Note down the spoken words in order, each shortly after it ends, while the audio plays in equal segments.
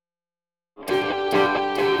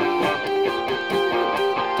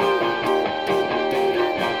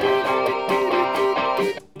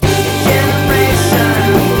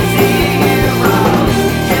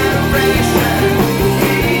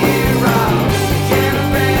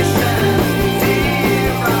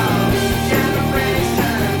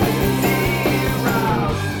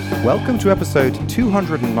Welcome to episode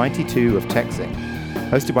 292 of TechZing,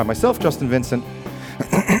 hosted by myself, Justin Vincent.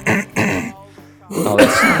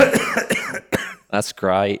 That's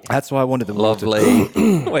great. That's why I wanted the Lovely.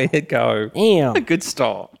 Way to go. Damn. A good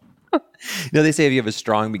start. They say if you have a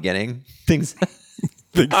strong beginning, things...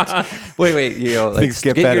 wait. Things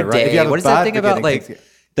get better, right? If you have a what is that bad thing about, beginning,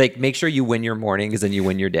 like make sure you win your morning because then you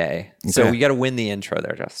win your day. Okay. So you got to win the intro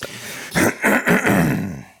there, Justin.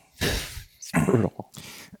 It's brutal.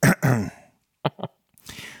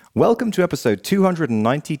 Welcome to episode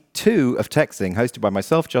 292 of TechZing, hosted by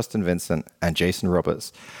myself, Justin Vincent, and Jason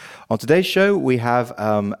Roberts. On today's show, we have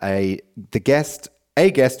a guest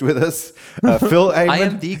with us, Phil Ayman. I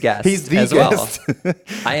am the guest. He's the as guest. Well.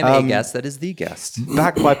 I am a guest that is the guest.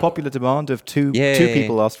 Back by popular demand of two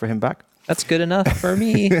people asked for him back. That's good enough for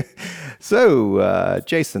me. So,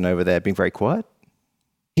 Jason over there being very quiet.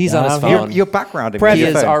 He's on his phone. Your background. He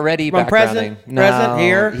is already backgrounding. Present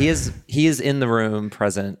here. He is in the room,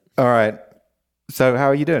 present. All right. So how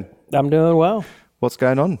are you doing? I'm doing well. What's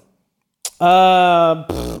going on?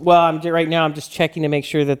 Well, right now I'm just checking to make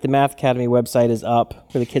sure that the Math Academy website is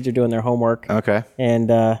up where the kids are doing their homework. Okay. And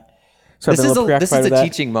so this is a that.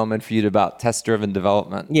 teaching moment for you about test-driven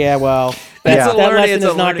development. Yeah, well, that lesson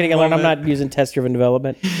is not going to get learned. I'm not using test-driven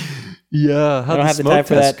development. Yeah, I don't have the time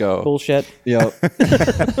for that bullshit. Yeah.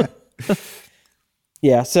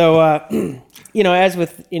 Yeah. So, as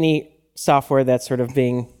with any software that's sort of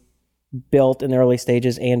being built in the early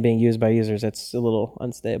stages and being used by users, it's a little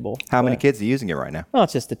unstable. How many kids are using it right now? Well,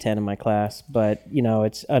 it's just the 10 in my class, but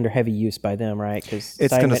it's under heavy use by them, right? Because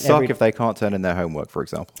it's going to suck if they can't turn in their homework, for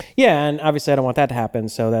example. Yeah, and obviously I don't want that to happen,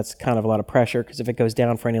 so that's kind of a lot of pressure. Because if it goes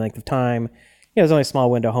down for any length of time, there's only a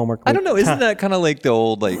small window of homework. I don't know. Isn't that kind of like the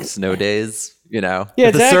old snow days? Yeah,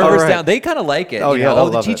 if the server's right. down. They kind of like it. Oh, yeah,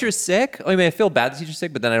 the teacher's sick. I mean, I feel bad the teacher's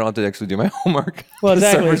sick, but then I don't have to actually do my homework. Well,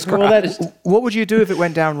 exactly. What would you do if it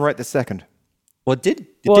went down right this second? Well, it did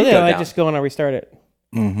go down. I just go and I restart it.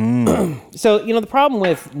 Mm-hmm. So, the problem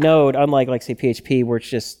with Node, unlike, say, PHP, where it's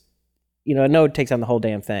just, a node takes on the whole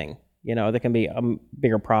damn thing. There can be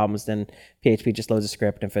bigger problems than PHP just loads a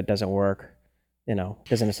script, and if it doesn't work,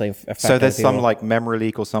 doesn't necessarily affect So there's people. some, memory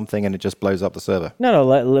leak or something, and it just blows up the server?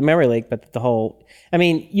 No, memory leak, but the whole... I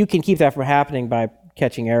mean, you can keep that from happening by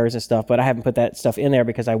catching errors and stuff, but I haven't put that stuff in there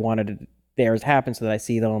because I wanted the errors to happen so that I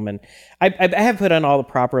see them, and I have put on all the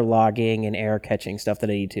proper logging and error catching stuff that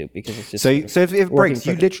I need to, because it's just... So if it breaks,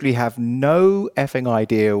 you literally have no effing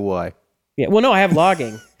idea why? Yeah, well, no, I have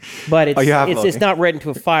logging, but it's logging. It's not written to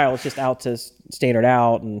a file. It's just out to standard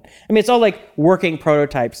out, and I mean it's all like working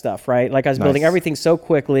prototype stuff, right? Like I was building everything so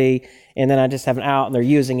quickly, and then I just have an out, and they're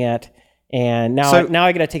using it, and now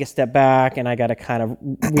I got to take a step back, and I got to kind of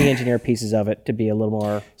re-engineer pieces of it to be a little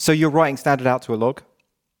more. So you're writing standard out to a log?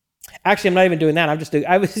 Actually, I'm not even doing that.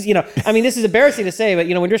 I mean, this is embarrassing to say, but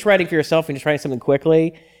when you're just writing for yourself and just writing something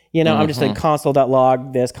quickly. I'm just like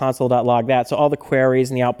console.log this, console.log that. So all the queries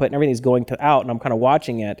and the output and everything's going out, and I'm kind of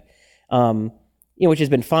watching it, which has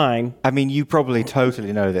been fine. I mean, you probably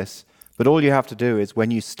totally know this, but all you have to do is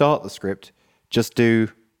when you start the script, just do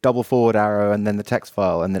 > arrow and then the text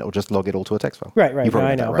file, and then it'll just log it all to a text file. Right. You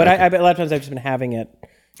I know. But I bet a lot of times I've just been having it.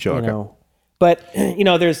 Sure. Okay. But,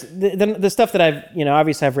 there's the stuff that I've,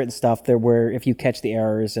 obviously I've written stuff there where if you catch the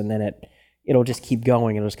errors and then it'll just keep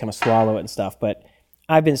going, it'll just kind of swallow it and stuff. But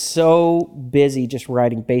I've been so busy just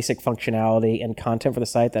writing basic functionality and content for the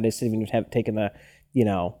site that I just even have taken the,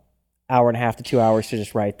 hour and a half to 2 hours to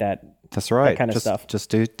just write that. That's right. That kind of stuff. Just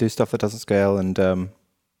do stuff that doesn't scale and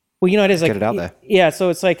it is get it out there. Yeah, so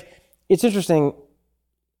it's it's interesting.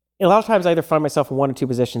 A lot of times I either find myself in one or two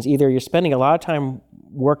positions. Either you're spending a lot of time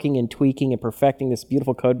working and tweaking and perfecting this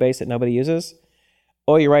beautiful code base that nobody uses,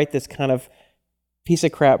 or you write this kind of piece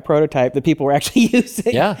of crap prototype that people are actually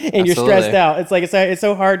using, and you're stressed out. It's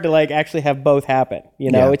so hard to actually have both happen.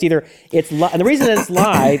 It's either and the reason that it's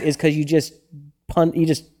live is because you just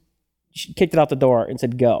kicked it out the door and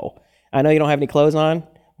said go. I know you don't have any clothes on,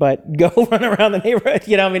 but go run around the neighborhood.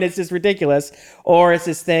 It's just ridiculous. Or it's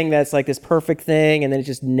this thing that's like this perfect thing, and then it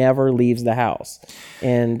just never leaves the house.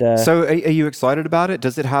 And so, are you excited about it?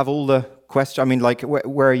 Does it have all the questions? I mean,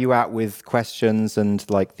 where are you at with questions and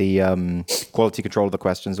the quality control of the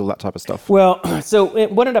questions, all that type of stuff? Well, so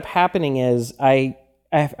what ended up happening is I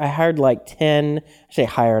hired 10.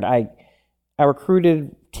 I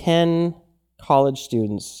recruited 10 college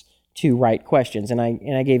students to write questions, and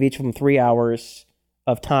I gave each of them 3 hours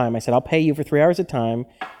of time. I said, I'll pay you for 3 hours of time.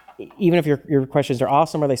 Even if your questions are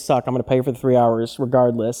awesome or they suck, I'm going to pay you for the 3 hours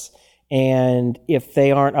regardless. And if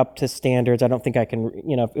they aren't up to standards, I don't think I can,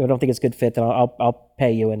 I don't think it's a good fit, then I'll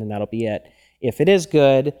pay you, and then that'll be it. If it is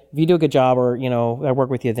good, if you do a good job, or I work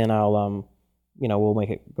with you, then I'll we'll make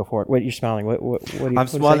it go forward. What, you're smiling? What do you? I'm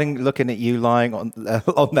smiling, looking at you lying on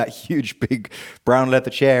that huge, big brown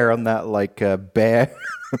leather chair on that bear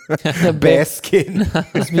bear skin.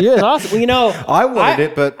 It's awesome. Well, I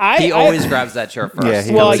wanted it, but he always grabs that chair first. Yeah,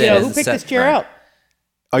 he well, does. who picked this chair out?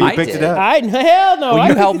 Oh, you I picked did. it out? Hell no. Well,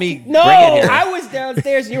 you I helped picked me No, bring it here. I was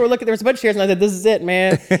downstairs and you were looking. There was a bunch of chairs, and I said, "This is it,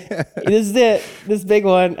 man. This is it. This big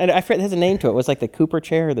one." And I forget, it has a name to it. It was like the Cooper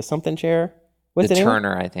chair or the something chair. What's The the name?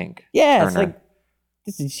 Turner, I think. Yeah, it's Turner. like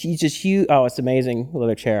this is just huge. Oh, it's amazing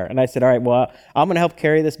leather chair. And I said, "All right, well, I'm gonna help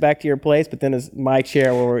carry this back to your place, but then it's my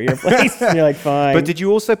chair will at your place." And you're like, "Fine." But did you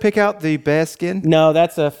also pick out the bear skin? No,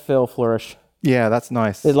 that's a Phil Flourish. Yeah, that's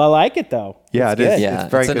nice. I like it though. Yeah, It's it is. good. Yeah,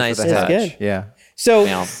 It's very it's a good nice for the touch. hedge. It's good. Yeah. So,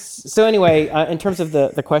 Yeah. so anyway, in terms of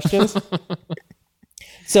the questions,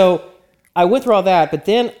 so I went through all that, but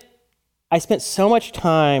then I spent so much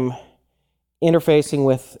time interfacing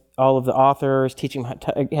with all of the authors, teaching,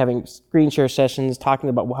 having screen share sessions, talking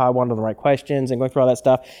about how I wanted the right questions, and going through all that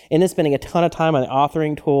stuff, and then spending a ton of time on the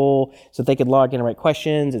authoring tool so that they could log in the right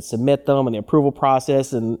questions and submit them, and the approval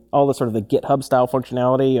process, and all the sort of the GitHub style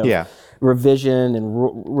functionality of Yeah. revision and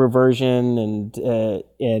reversion and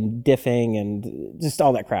diffing and just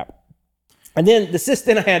all that crap. And then the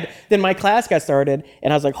system then my class got started,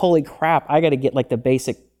 and I was like, holy crap, I got to get like the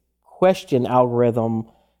basic question algorithm,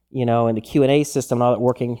 and the Q&A system and all that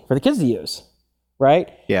working for the kids to use, right?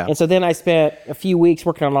 Yeah. And so then I spent a few weeks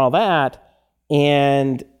working on all that,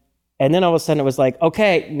 and then all of a sudden it was like,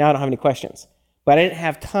 okay, now I don't have any questions. But I didn't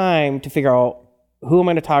have time to figure out who am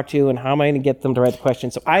I going to talk to and how am I going to get them to write the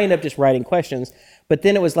questions. So I ended up just writing questions. But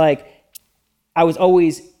then it was like, I was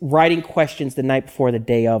always writing questions the night before the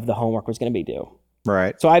day of the homework was going to be due.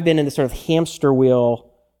 Right. So I've been in this sort of hamster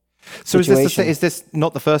wheel So situation. is this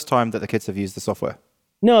not the first time that the kids have used the software?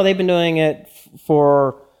 No, they've been doing it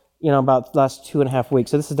for, about the last 2.5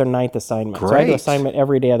 weeks. So this is their 9th assignment. So I do Great. assignment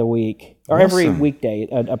every day of the week, or every Awesome. weekday.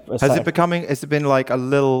 Has it been like a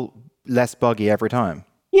little less buggy every time?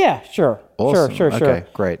 Yeah, sure. Awesome. Sure. Okay,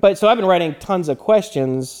 great. But so I've been writing tons of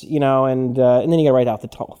questions, and then you got to write out the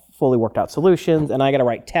fully worked out solutions, and I got to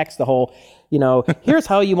write text, the whole, here's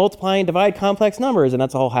how you multiply and divide complex numbers, and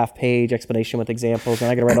that's a whole half-page explanation with examples,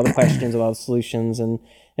 and I got to write all the questions with all the solutions, and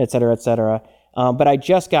et cetera, et cetera. But I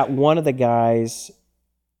just got one of the guys.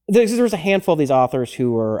 There's a handful of these authors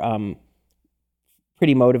who are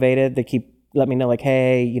pretty motivated. They keep letting me know, like,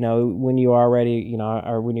 hey, when you are ready,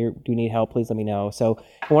 or when you do need help, please let me know. So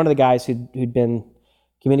one of the guys who'd been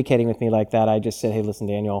communicating with me like that, I just said, hey, listen,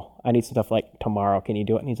 Daniel, I need some stuff like tomorrow. Can you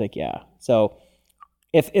do it? And he's like, yeah. So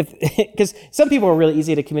if because some people are really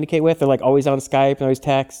easy to communicate with. They're like always on Skype and always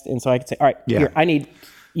text. And so I could say, all right, Yeah. here,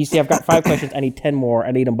 you see, I've got 5 questions. I need 10 more.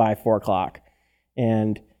 I need them by 4:00.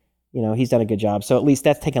 And, he's done a good job. So at least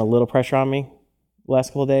that's taken a little pressure on me the last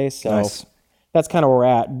couple of days. So Nice. that's kind of where we're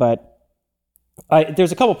at. But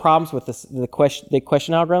there's a couple problems with the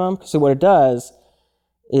question algorithm. So what it does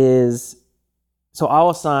is, so I'll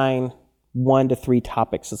assign 1 to 3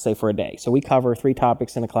 topics, let's say, for a day. So we cover 3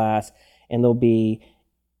 topics in a class, and there'll be,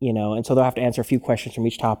 and so they'll have to answer a few questions from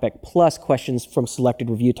each topic, plus questions from selected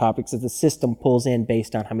review topics that the system pulls in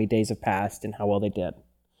based on how many days have passed and how well they did.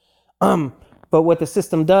 But what the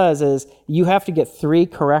system does is you have to get 3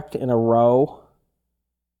 correct in a row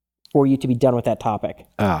for you to be done with that topic.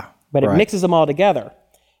 But it right. mixes them all together.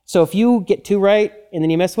 So if you get 2 right and then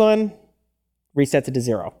you miss one, resets it to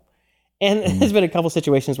 0. And there's been a couple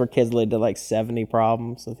situations where kids did like 70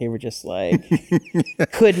 problems. So they were just like,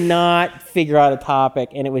 could not figure out a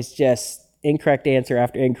topic. And it was just incorrect answer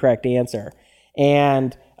after incorrect answer.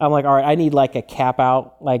 And I'm like, all right, I need like a cap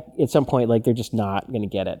out. Like at some point, like they're just not going to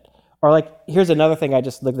get it. Or like, here's another thing. I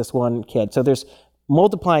just looked at this one kid. So there's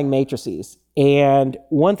multiplying matrices. And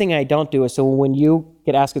one thing I don't do is, so when you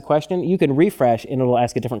get asked a question, you can refresh and it'll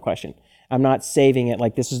ask a different question. I'm not saving it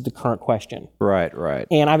like this is the current question. Right.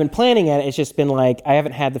 And I've been planning it. It's just been like, I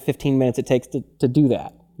haven't had the 15 minutes it takes to do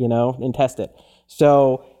that, and test it.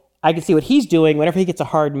 So I can see what he's doing. Whenever he gets a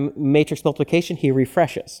hard matrix multiplication, he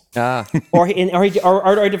refreshes. Or he refreshes.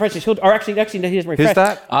 Or actually, no, he doesn't refresh. Who's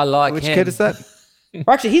that? I like Which him. kid is that?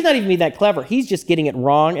 Or actually, he's not even being that clever. He's just getting it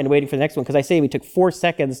wrong and waiting for the next one. Because I say we took 4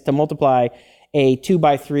 seconds to multiply a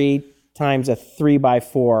 2x3 times a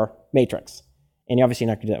 3x4 matrix. And you're obviously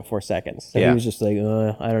not going to do that in 4 seconds. So Yeah. he was just like,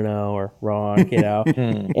 I don't know, or wrong,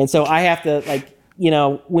 And so I have to, like,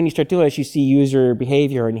 when you start doing this, you see user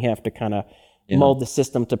behavior and you have to kind of mold the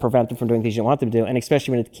system to prevent them from doing things you don't want them to do. And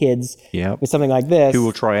especially when it's kids with something like this. Who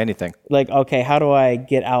will try anything? Like, okay, how do I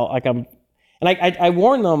get out? Like And I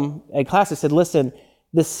warned them in class. I said, listen,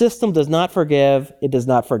 the system does not forgive. It does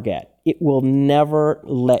not forget. it will never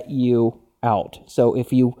let you out. So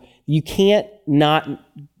if you can't not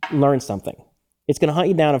learn something. It's going to hunt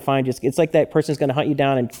you down and find you. It's like that person's going to hunt you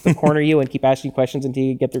down and corner you and keep asking you questions until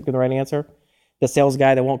you get the right answer. The sales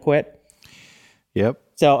guy that won't quit. Yep.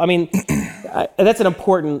 So, I mean, that's an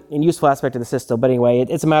important and useful aspect of the system. But anyway,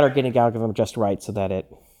 it's a matter of getting the algorithm just right so that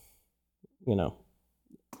it,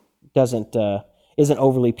 doesn't isn't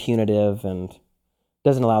overly punitive and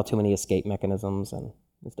doesn't allow too many escape mechanisms and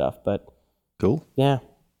stuff. But cool. Yeah.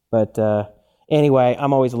 But anyway,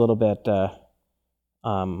 I'm always a little bit.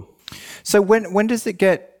 So when does it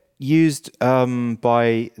get used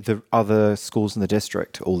by the other schools in the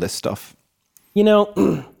district? All this stuff.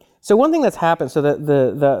 So one thing that's happened. So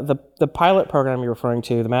the pilot program you're referring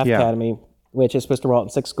to, the Math Academy, which is supposed to roll out in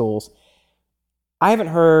 6 schools. I haven't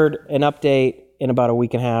heard an update in about a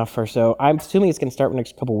week and a half or so. I'm assuming it's going to start in the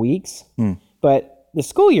next couple of weeks. But the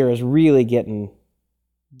school year is really getting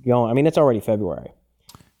going. I mean, it's already February.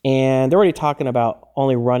 And they're already talking about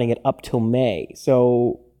only running it up till May.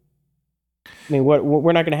 So, I mean,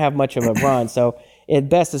 we're not going to have much of a run. So, at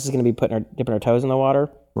best, this is going to be dipping our toes in the water.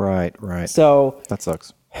 Right. So that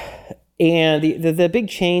sucks. And the big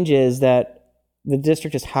change is that the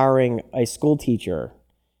district is hiring a school teacher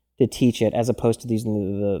to teach it, as opposed to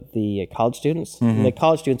using the college students. And the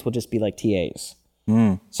college students will just be like TAs.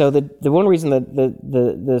 So the one reason that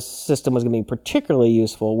the system was going to be particularly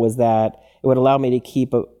useful was that it would allow me to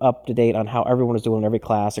keep up to date on how everyone is doing in every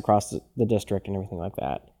class across the district and everything like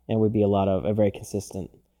that. And it would be a very consistent,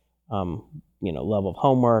 level of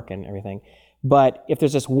homework and everything. But if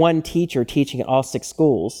there's just one teacher teaching at all 6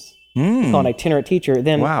 schools, called an itinerant teacher,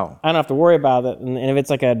 then I don't have to worry about it. And if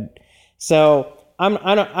it's like I don't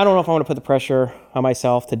know if I want to put the pressure on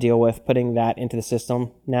myself to deal with putting that into the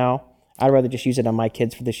system now. I'd rather just use it on my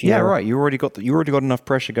kids for this year. Yeah, right. You already got enough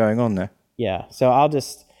pressure going on there. Yeah. So I'm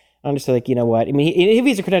just like, you know what? I mean, if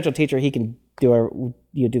he's a credentialed teacher, he can do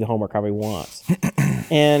the homework however he wants.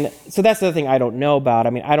 And so that's the other thing I don't know about.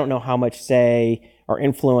 I mean, I don't know how much say or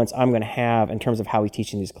influence I'm going to have in terms of how he's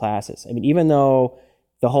teaching these classes. I mean, even though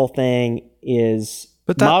the whole thing is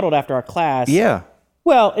modeled after our class. Yeah.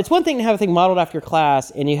 Well, it's one thing to have a thing modeled after your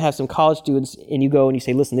class and you have some college students and you go and you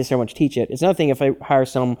say, listen, this is how much teach it. It's another thing if I hire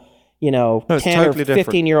some 10 totally or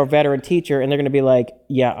 15-year-old veteran teacher, and they're going to be like,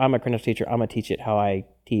 yeah, I'm a credentialed teacher. I'm going to teach it how I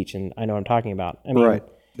teach, and I know what I'm talking about. I mean, right.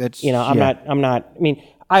 I'm not, I mean,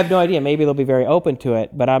 I have no idea. Maybe they'll be very open to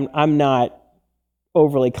it, but I'm not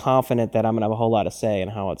overly confident that I'm going to have a whole lot of say in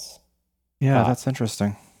how it's. Yeah, that's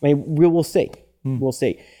interesting. I mean, we'll see. We'll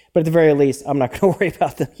see. But at the very least, I'm not going to worry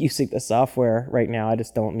about them using the software right now. I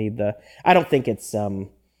just don't need I don't think it's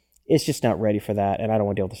just not ready for that, and I don't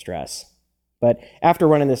want to deal with the stress. But after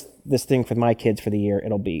running this thing for my kids for the year,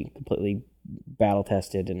 it'll be completely battle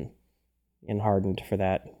tested and hardened for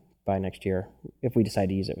that by next year, if we decide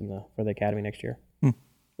to use it for the academy next year,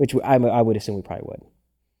 which I would assume we probably would.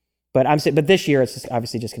 But this year it's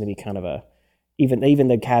obviously just going to be kind of even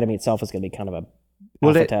the academy itself is going to be kind of a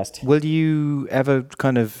alpha test. Will you ever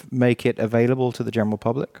kind of make it available to the general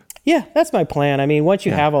public? Yeah, that's my plan. I mean, once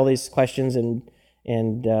you have all these questions and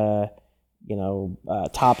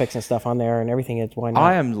topics and stuff on there and everything, why not?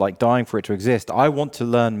 I am like dying for it to exist. I want to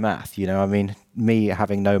learn math. I mean, me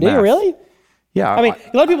having no math. Do you really? Yeah. I mean,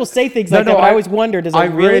 a lot of people say things like that, but I always wonder, does it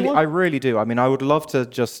really work? I really do. I mean, I would love to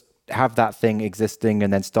just have that thing existing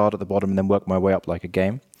and then start at the bottom and then work my way up like a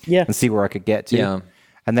game. Yeah. And see where I could get to. Yeah.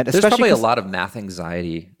 And then there's probably a lot of math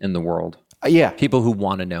anxiety in the world. Yeah. People who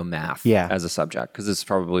want to know math as a subject, because it's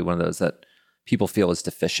probably one of those that people feel is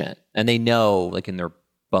deficient. And they know, like in their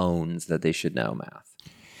bones, that they should know math.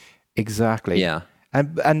 Exactly. Yeah.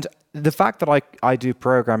 And the fact that I do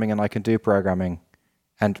programming and I can do programming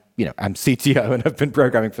and, I'm CTO and I've been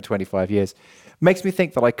programming for 25 years makes me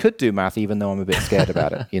think that I could do math even though I'm a bit scared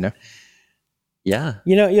about it, Yeah.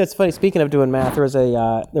 It's funny. Speaking of doing math, there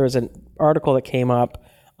was an article that came up.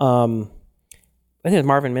 I think it was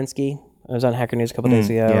Marvin Minsky. I was on Hacker News a couple days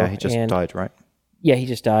ago. Yeah, he just died, right? Yeah, he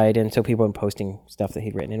just died, and so people have been posting stuff that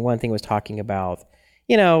he'd written. And one thing was talking about,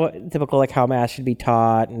 typical like how math should be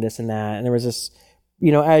taught and this and that. And there was this,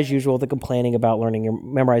 as usual, the complaining about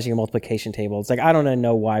memorizing your multiplication table. It's like, I don't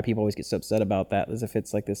know why people always get so upset about that, as if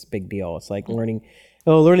it's like this big deal. It's like learning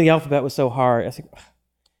the alphabet was so hard. It's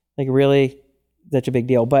like really such a big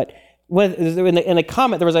deal. But in the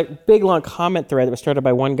comment, there was a big long comment thread that was started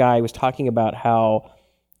by one guy who was talking about how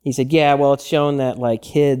he said, yeah, well, it's shown that like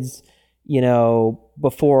kids,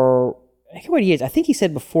 before, I forget what he is. I think he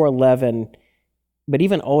said before 11, but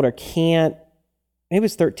even older maybe it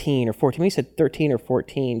was 13 or 14. Maybe he said 13 or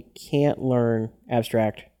 14 can't learn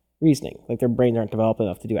abstract reasoning. Like their brains aren't developed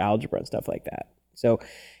enough to do algebra and stuff like that. So,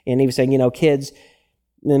 and he was saying, kids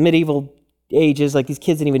in the medieval ages, like these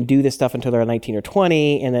kids didn't even do this stuff until they're 19 or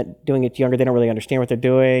 20, and that doing it younger, they don't really understand what they're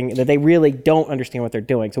doing, that they really don't understand what they're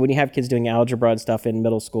doing. So when you have kids doing algebra and stuff in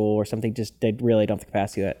middle school or something, they really don't have the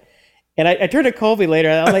capacity to it. And I turned to Colby later,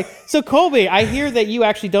 and I'm like, so Colby, I hear that you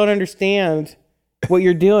actually don't understand what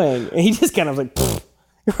you're doing. And he just kind of like,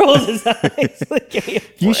 rolls his eyes.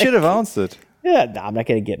 Like, you should have answered. Yeah, no, I'm not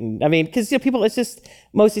going to get in. I mean, because people, it's just,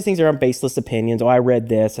 most of these things are on baseless opinions. Oh, I read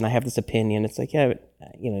this and I have this opinion. It's like, yeah, but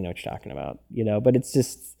you don't know what you're talking about, but it's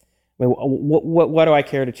just, I mean, what do I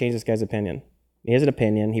care to change this guy's opinion? He has an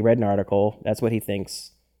opinion. He read an article. That's what he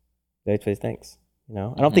thinks. That's what he thinks.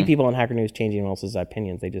 I don't think people on Hacker News change anyone else's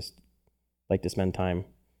opinions. They just like to spend time.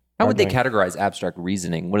 How would they categorize abstract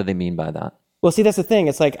reasoning? What do they mean by that? Well, see, that's the thing.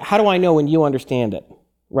 It's like, how do I know when you understand it?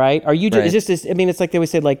 Right? Are you just, is this, I mean, it's like they always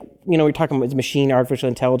said, like, we're talking about, is machine artificial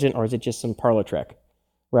intelligent, or is it just some parlor trick?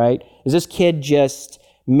 Right? Is this kid just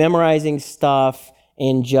memorizing stuff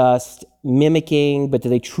and just mimicking, but do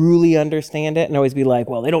they truly understand it? And always be like,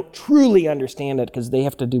 well, they don't truly understand it because they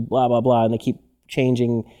have to do blah, blah, blah, and they keep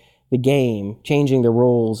changing the game, changing the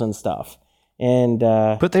rules and stuff. And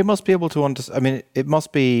but they must be able to understand. I mean, it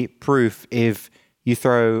must be proof if you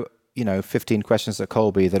throw, 15 questions at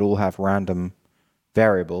Colby that all have random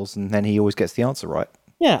variables, and then he always gets the answer right.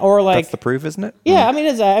 Yeah, or like that's the proof, isn't it? Yeah, I mean,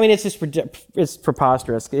 it's just it's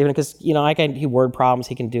preposterous. Even because I can do word problems,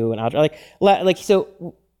 he can do an algebra. Like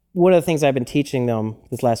so. One of the things I've been teaching them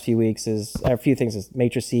this last few weeks is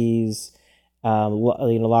matrices,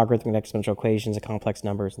 logarithmic and exponential equations, and complex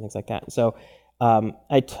numbers and things like that. So,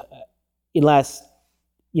 in last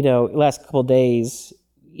couple of days,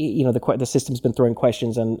 the system's been throwing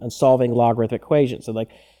questions on solving logarithmic equations. So like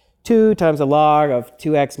 2 times the log of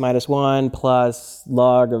 2x minus 1 plus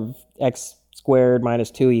log of x squared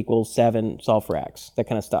minus 2 equals 7, solve for x, that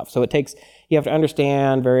kind of stuff. So you have to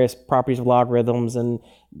understand various properties of logarithms and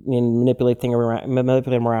manipulate them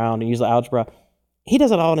around and use the algebra. He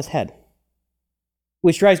does it all in his head,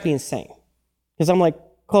 which drives me insane. Because I'm like,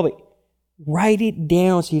 Colby, write it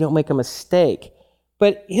down so you don't make a mistake.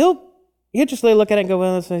 But he'll just look at it and go,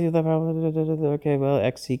 well, let's say, okay, well,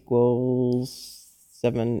 x equals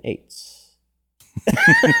 7/8.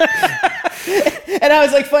 And I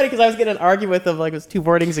was like, funny because I was getting an argument with him like it was 2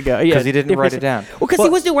 mornings ago. Because he didn't write it down. Well, because he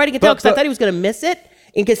wasn't writing it down because I thought he was going to miss it.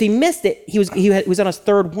 And because he missed it, he was on his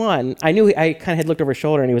 3rd one. I knew I kind of had looked over his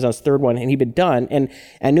shoulder and he was on his 3rd one and he'd been done. And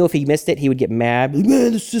I knew if he missed it, he would get mad. Like,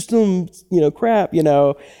 man, the system, crap,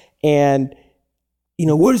 And,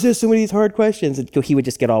 what is this? So many of these hard questions. And he would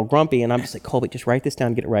just get all grumpy. And I'm just like, Colby, just write this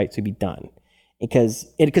down, get it right, so he'd be done. Because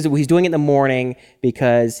he's doing it in the morning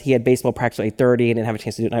because he had baseball practice at 8:30 and didn't have a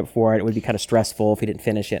chance to do it the night before. And it would be kind of stressful if he didn't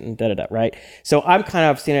finish it and right? So I'm kind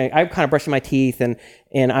of brushing my teeth and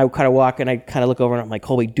I would kind of walk and I kind of look over and I'm like,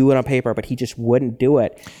 Colby, do it on paper. But he just wouldn't do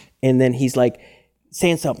it. And then he's like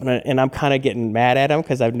saying something and I'm kind of getting mad at him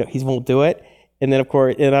because I know he won't do it. And then of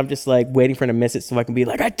course, and I'm just like waiting for him to miss it so I can be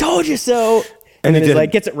like, I told you so. And then he's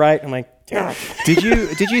like, gets it right. I'm like, damn. Did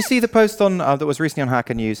you see the post on that was recently on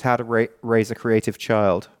Hacker News, how to raise a creative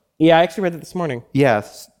child? Yeah, I actually read it this morning.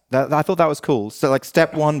 Yes, I thought that was cool. So like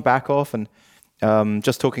step 1, back off and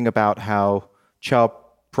just talking about how child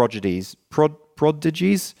prodigies, rarely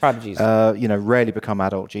become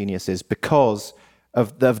adult geniuses because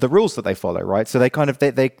of the rules that they follow, right? So they kind of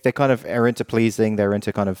are into pleasing. They're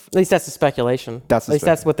into kind of. At least that's the speculation. That's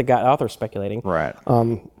what the author's speculating. Right.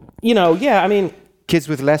 I mean, kids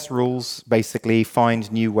with less rules basically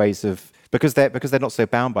find new ways of because they're not so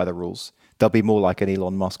bound by the rules. They'll be more like an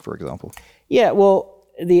Elon Musk, for example. Yeah. Well,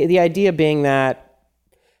 the idea being that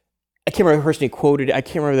I can't remember the person who quoted it. I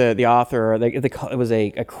can't remember the author. It was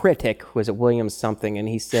a critic. Was it William something? And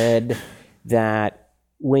he said that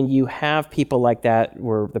when you have people like that,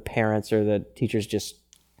 where the parents or the teachers just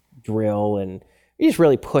drill and you just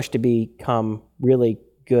really push to become really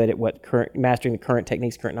good at mastering the current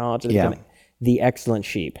techniques, current knowledge, the excellent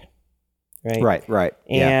sheep, right? Right.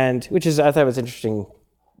 And which is, I thought was an interesting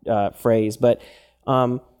phrase, but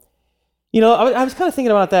I was kind of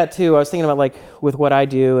thinking about that too. I was thinking about like with what I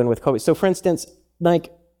do and with Colby. So for instance,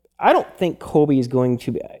 like I don't think Colby is going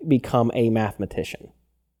to become a mathematician,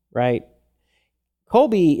 right?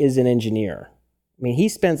 Colby is an engineer. I mean,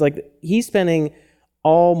 he's spending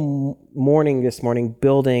all morning this morning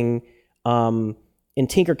building in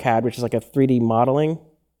Tinkercad, which is like a 3D modeling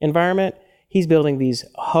environment. He's building these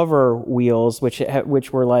hover wheels, which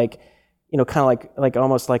were like, kind of like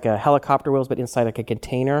almost like a helicopter wheels, but inside like a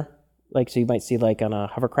container, like, so you might see like on a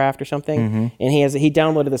hovercraft or something, and he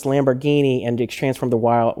downloaded this Lamborghini and transformed the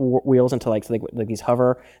wheels into like these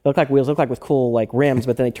hover. They look like wheels, look like with cool like rims,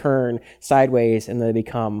 but then they turn sideways and they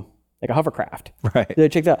become like a hovercraft. Right. So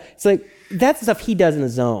check that out. So like, that's the stuff he does in the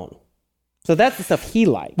zone. So that's the stuff he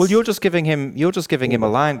likes. Well, you're just giving him a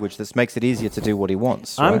language that makes it easier to do what he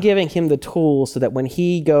wants. Right? I'm giving him the tools so that when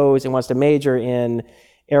he goes and wants to major in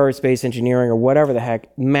aerospace engineering or whatever the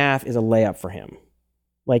heck, math is a layup for him.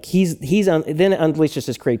 Like then it unleashes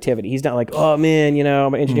his creativity. He's not like, oh man,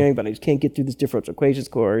 I'm engineering, but I just can't get through this differential equations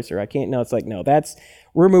course, or I can't. No, it's like, no,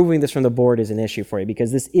 removing this from the board is an issue for you,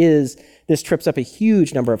 because this trips up a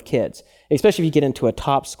huge number of kids, especially if you get into a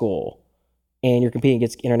top school and you're competing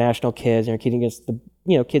against international kids and you're competing against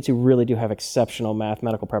the kids who really do have exceptional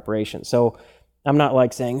mathematical preparation. So I'm not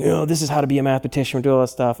like saying, this is how to be a mathematician or do all that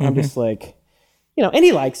stuff. I'm just like, and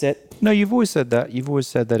he likes it. No, you've always said that. You've always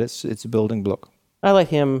said that it's a building block. I let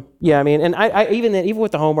him, and I even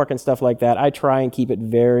with the homework and stuff like that, I try and keep it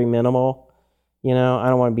very minimal. I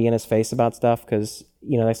don't want to be in his face about stuff because,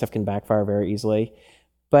 that stuff can backfire very easily.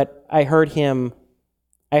 But I heard him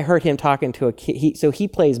talking to a kid. He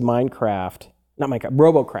plays Robocraft,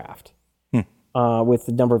 with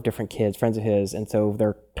a number of different kids, friends of his. And so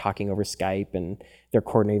they're talking over Skype and they're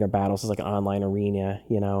coordinating their battles. It's like an online arena,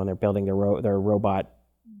 and they're building their robot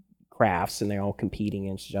crafts and they're all competing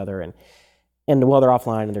against each other. And while they're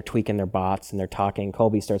offline and they're tweaking their bots and they're talking,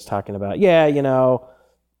 Colby starts talking about,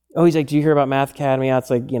 he's like, do you hear about Math Academy? Yeah, it's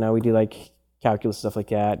like, we do like calculus stuff like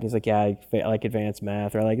that. And he's like, yeah, I like advanced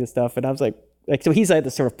math, or I like this stuff. And I was like, so he's like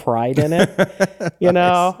this sort of pride in it,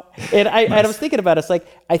 Nice. And I was thinking about it. It's like,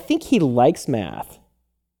 I think he likes math.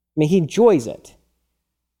 I mean, he enjoys it.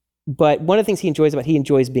 But one of the things he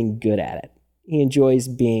enjoys being good at it. He enjoys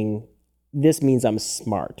this means I'm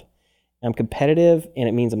smart. I'm competitive, and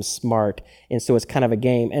it means I'm smart. And so it's kind of a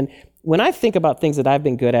game. And when I think about things that I've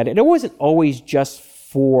been good at, it wasn't always just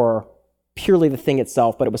for purely the thing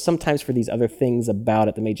itself, but it was sometimes for these other things about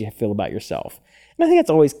it that made you feel about yourself. And I think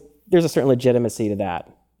there's a certain legitimacy to that.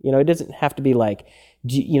 It doesn't have to be like,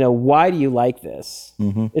 why do you like this?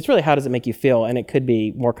 Mm-hmm. It's really, how does it make you feel? And it could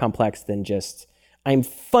be more complex than just, I'm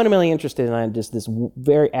fundamentally interested in just this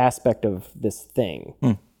very aspect of this thing.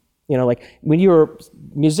 Mm. Like when you were a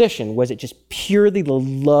musician, was it just purely the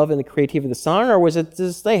love and the creativity of the song, or was it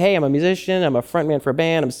just like, hey, I'm a musician, I'm a frontman for a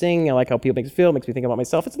band, I'm singing, I like how people make me feel, makes me think about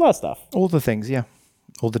myself. It's a lot of stuff. All the things, yeah.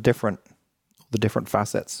 All the different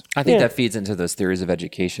facets. I think that feeds into those theories of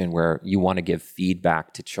education where you want to give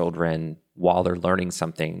feedback to children while they're learning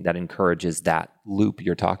something that encourages that loop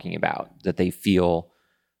you're talking about, that they feel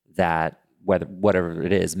that whatever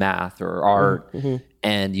it is, math or art,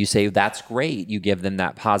 and you say, that's great. You give them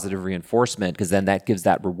that positive reinforcement, because then that gives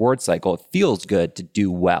that reward cycle. It feels good to do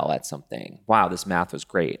well at something. Wow, this math was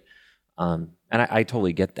great. And I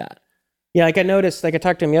totally get that. Yeah, like I noticed, like I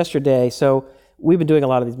talked to him yesterday. So we've been doing a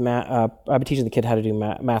lot of these I've been teaching the kid how to do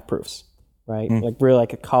math proofs, right? Like really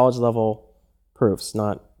like a college level proofs,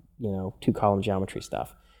 not, 2-column geometry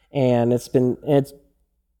stuff. And it's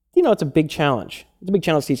a big challenge. It's a big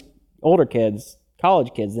challenge to teach older kids,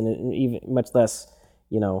 college kids, and even much less,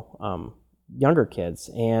 younger kids.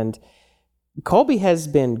 And Colby has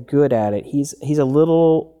been good at it. He's a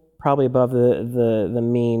little probably above the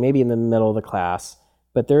mean, maybe in the middle of the class.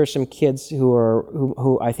 But there are some kids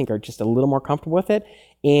who I think are just a little more comfortable with it.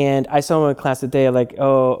 And I saw them in class today, like,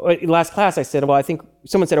 last class I said, well, I think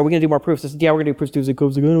someone said, are we going to do more proofs? I said, yeah, we're going to do proofs. He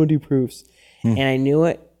goes, like, I don't want to do proofs. And I knew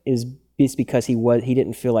it is because he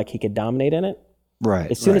didn't feel like he could dominate in it.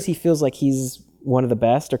 Right. As soon as he feels like he's one of the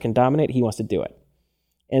best or can dominate, he wants to do it.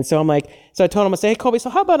 And so I told him, I say, hey, Colby, so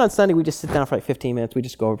how about on Sunday we just sit down for like 15 minutes, we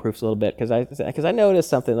just go over proofs a little bit, because I noticed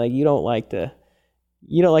something, like you don't like to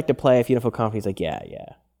play if you don't feel confident. He's like, yeah.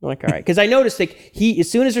 I'm like, all right. Because I noticed like as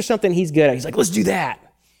soon as there's something he's good at, he's like, let's do that.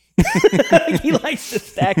 He likes to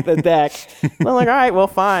stack the deck. I'm like, all right, well,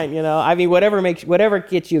 fine. Whatever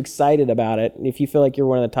gets you excited about it. And if you feel like you're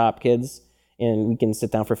one of the top kids and we can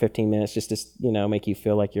sit down for 15 minutes just to, make you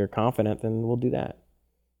feel like you're confident, then we'll do that.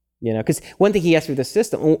 Because one thing he asked me the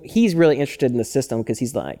system, he's really interested in the system, because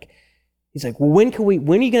he's like, well, when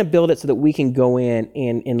are you going to build it so that we can go in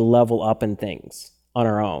and level up in things on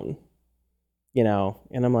our own?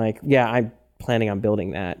 And I'm like, yeah, I'm planning on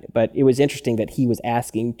building that. But it was interesting that he was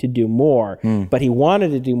asking to do more, but he wanted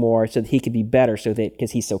to do more so that he could be better,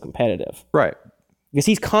 because he's so competitive. Right. Because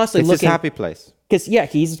he's constantly looking. It's his happy place. Because, yeah,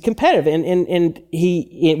 he's competitive, and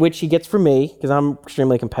which he gets from me, because I'm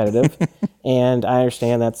extremely competitive. And I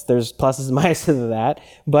understand there's pluses and minuses to that.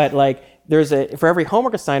 But, like, for every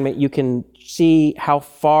homework assignment, you can see how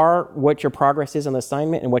far, what your progress is on the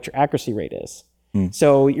assignment and what your accuracy rate is.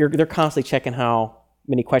 So they're constantly checking how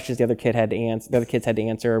many questions the other kids had to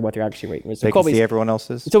answer, what their accuracy rate was. So They can see everyone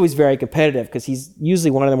else's. It's always very competitive because he's usually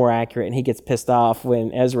one of the more accurate, and he gets pissed off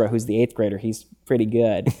when Ezra, who's the 8th grader, he's pretty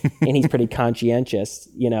good and he's pretty conscientious.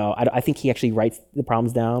 I think he actually writes the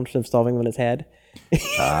problems down instead of solving them in his head.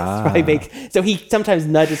 So he sometimes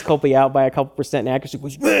nudges Colby out by a couple percent in accuracy.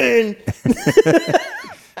 Goes, man!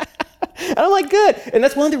 And I'm like, good. And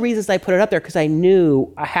that's one of the reasons I put it up there, because I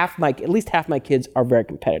knew at least half my kids are very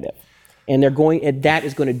competitive. And that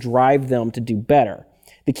is going to drive them to do better.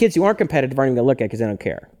 The kids who aren't competitive aren't even going to look at it because they don't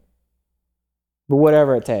care. But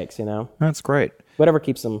whatever it takes, That's great. Whatever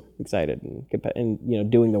keeps them excited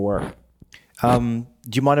and doing the work. Do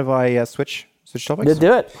you mind if I switch topics?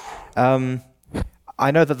 Do it.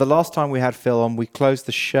 I know that the last time we had Phil on, we closed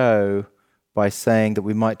the show by saying that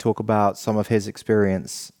we might talk about some of his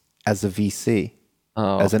experience as a VC,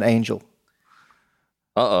 as an angel.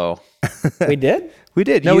 Uh-oh. We did? We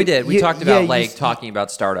did. No, we did. We talked about talking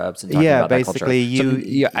about startups and talking about that culture.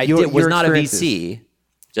 Basically, I was not a VC.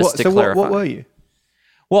 Just to clarify. What were you?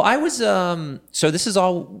 Well, I was. So this is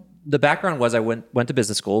all. The background was I went to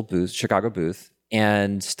business school, Chicago Booth,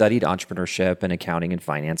 and studied entrepreneurship and accounting and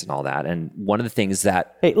finance and all that. And one of the things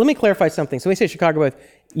that Hey, let me clarify something. So when we say Chicago Booth,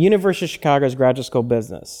 University of Chicago's graduate school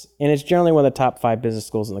business, and it's generally one of the top 5 business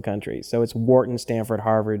schools in the country. So it's Wharton, Stanford,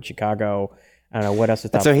 Harvard, Chicago. I don't know what else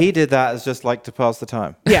is top. So he did that as just like to pass the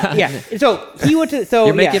time. Yeah. So he went to. So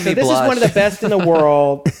You're making me this blush. is one of the best in the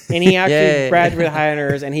world, and he actually graduated high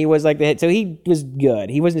honors, and he was like the hit. So he was good.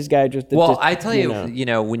 He wasn't this guy just. I tell you,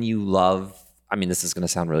 when you love. I mean, this is going to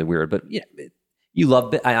sound really weird, but you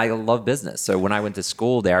love. I love business. So when I went to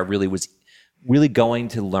school there, I really was going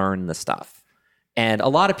to learn the stuff. And a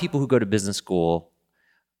lot of people who go to business school,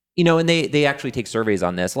 and they actually take surveys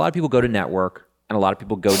on this. A lot of people go to network. And a lot of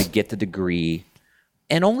people go to get the degree,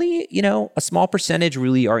 and only, a small percentage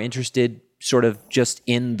really are interested sort of just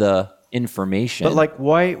in the information. But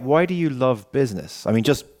why do you love business? I mean,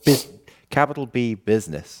 just capital B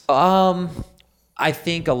business. I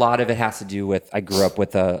think a lot of it has to do with, I grew up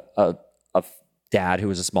with a dad who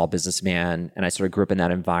was a small businessman, and I sort of grew up in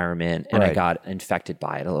that environment, and I got infected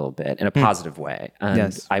by it a little bit in a positive way.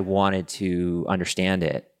 And I wanted to understand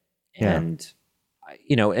it. And,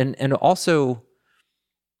 and also,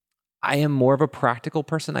 I am more of a practical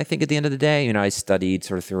person, I think, at the end of the day. I studied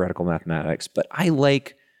sort of theoretical mathematics, but I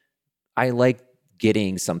like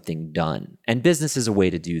getting something done. And business is a way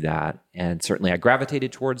to do that. And certainly I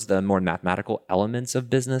gravitated towards the more mathematical elements of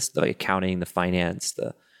business, the accounting, the finance,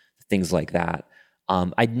 the things like that.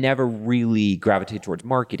 I'd never really gravitated towards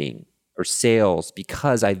marketing or sales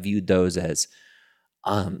because I viewed those as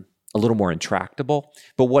a little more intractable.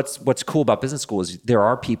 But what's cool about business school is there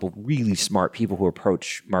are people, really smart people, who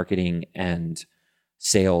approach marketing and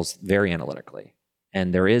sales very analytically.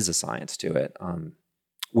 And there is a science to it,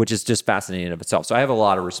 which is just fascinating in of itself. So I have a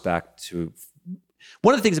lot of respect to.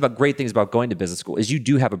 One of the great things about going to business school is you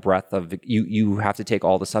do have a breadth of, you have to take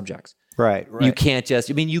all the subjects. Right. You can't just,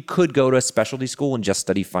 you could go to a specialty school and just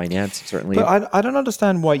study finance, certainly. But I don't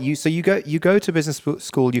understand why you go to business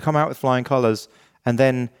school, you come out with flying colors, and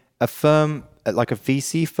then a firm, like a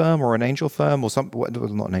VC firm or an angel firm or something,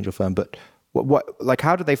 not an angel firm, but what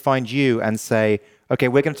how do they find you and say, okay,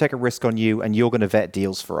 we're going to take a risk on you and you're going to vet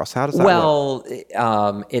deals for us? How does that work?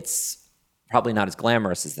 Well, it's probably not as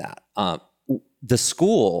glamorous as that. The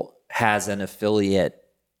school has an affiliate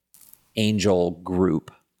angel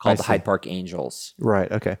group called the Hyde Park Angels.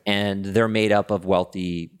 Right, okay. And they're made up of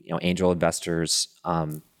wealthy, angel investors.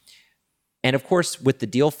 And of course, with the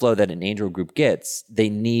deal flow that an angel group gets, they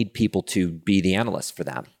need people to be the analysts for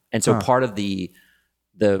them. And so part of the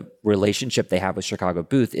relationship they have with Chicago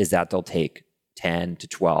Booth is that they'll take 10 to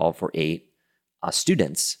 12 or 8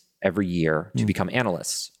 students every year to become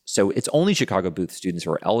analysts. So it's only Chicago Booth students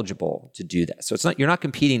who are eligible to do that. So you're not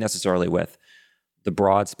competing necessarily with the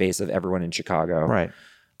broad space of everyone in Chicago. Right.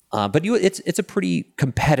 But it's a pretty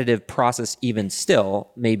competitive process even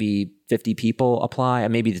still. Maybe 50 people apply,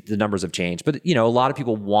 and maybe the numbers have changed. But a lot of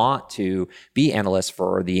people want to be analysts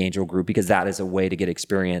for the angel group because that is a way to get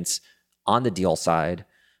experience on the deal side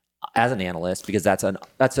as an analyst, because that's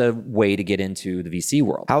a way to get into the VC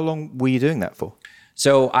world. How long were you doing that for?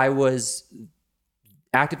 So I was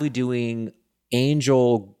actively doing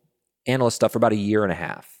angel analyst stuff for about 1.5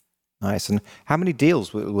 years. Nice. And how many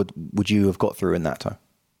deals would you have got through in that time?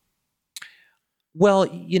 Well,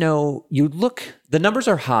 the numbers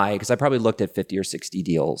are high because I probably looked at 50 or 60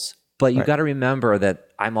 deals, but you got to remember that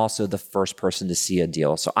I'm also the first person to see a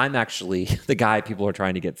deal. So I'm actually the guy people are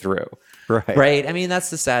trying to get through. Right. I mean, that's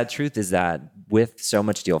the sad truth, is that with so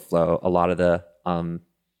much deal flow, a lot of the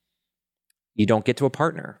you don't get to a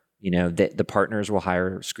partner. The partners will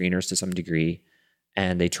hire screeners to some degree,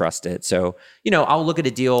 and they trust it. So, I'll look at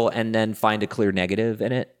a deal and then find a clear negative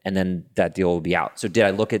in it, and then that deal will be out. So did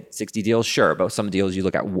I look at 60 deals? Sure. But some deals you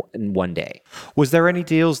look at in one day. Was there any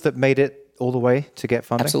deals that made it all the way to get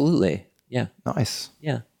funding? Absolutely. Yeah. Nice.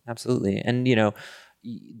 Yeah, absolutely. And,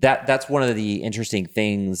 that's one of the interesting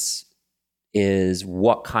things is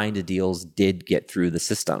what kind of deals did get through the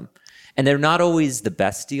system. And they're not always the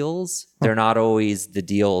best deals. They're not always the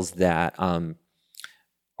deals that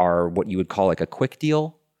are what you would call like a quick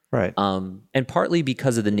deal. Right. And partly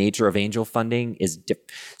because of the nature of angel funding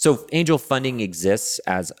so angel funding exists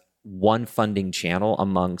as one funding channel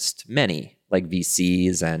amongst many, like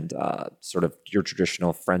VCs and sort of your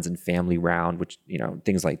traditional friends and family round, which,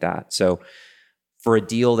 things like that. So for a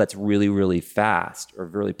deal that's really, really fast or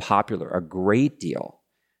really popular, a great deal,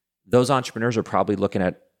 those entrepreneurs are probably looking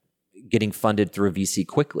at getting funded through a VC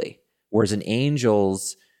quickly. Whereas in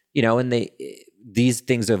angels, and these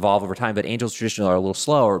things evolve over time, but angels traditionally are a little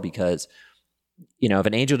slower because, if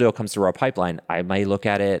an angel deal comes through our pipeline, I might look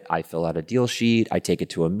at it, I fill out a deal sheet, I take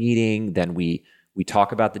it to a meeting, then we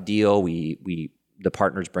talk about the deal, the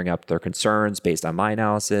partners bring up their concerns based on my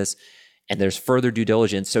analysis, and there's further due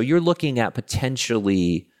diligence. So you're looking at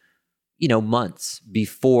potentially, months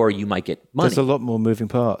before you might get money. There's a lot more moving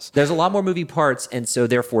parts. There's a lot more moving parts. And so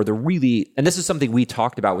therefore and this is something we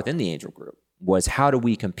talked about within the angel group, was how do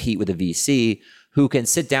we compete with a VC who can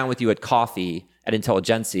sit down with you at coffee at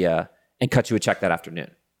Intelligentsia and cut you a check that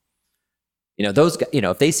afternoon? Those guys,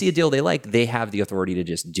 if they see a deal they like, they have the authority to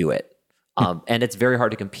just do it. And it's very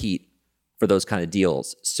hard to compete for those kind of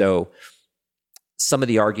deals. So some of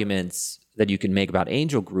the arguments that you can make about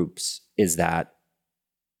angel groups is that,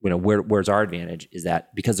 where's our advantage is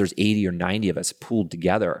that because there's 80 or 90 of us pooled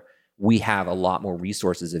together, we have a lot more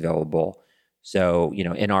resources available. So,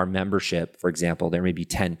 in our membership, for example, there may be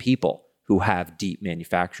 10 people who have deep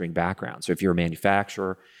manufacturing backgrounds. So if you're a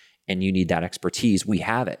manufacturer and you need that expertise, we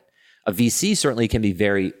have it. A VC certainly can be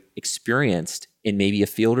very experienced in maybe a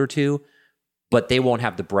field or two, but they won't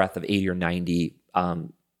have the breadth of 80 or 90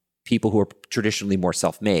 people who are traditionally more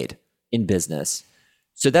self-made in business.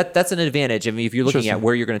 So that's an advantage. I mean, if you're looking at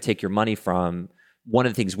where you're going to take your money from, one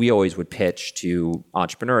of the things we always would pitch to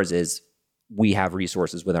entrepreneurs is we have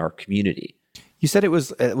resources with our community. You said it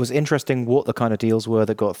was interesting what the kind of deals were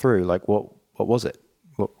that got through. Like what was it?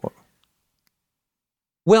 What?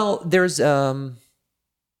 Well, there's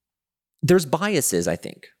biases, I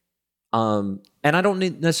think. And I don't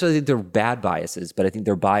necessarily think they're bad biases, but I think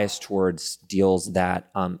they're biased towards deals that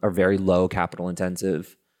are very low capital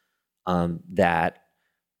intensive, that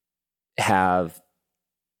have,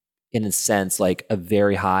 in a sense, like a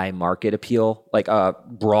very high market appeal, like a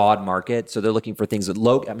broad market. So they're looking for things with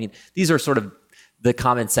these are sort of the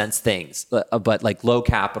common sense things, but like low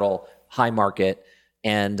capital, high market.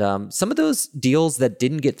 And some of those deals that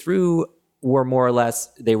didn't get through were more or less,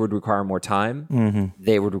 they would require more time. Mm-hmm.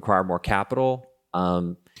 They would require more capital.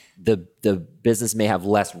 The business may have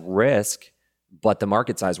less risk, but the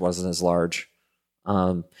market size wasn't as large.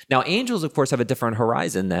 Now, angels, of course, have a different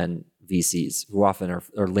horizon than VCs, who often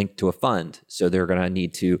are linked to a fund. So they're going to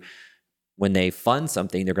need to, when they fund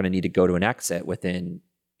something, they're going to need to go to an exit within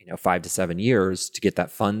 5 to 7 years to get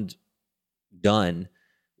that fund done.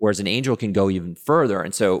 Whereas an angel can go even further.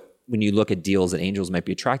 And so when you look at deals that angels might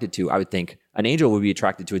be attracted to, I would think an angel would be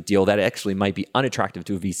attracted to a deal that actually might be unattractive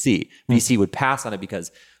to a VC. VC would pass on it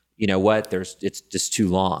because, it's just too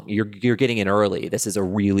long. You're getting in early. This is a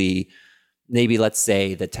really, maybe let's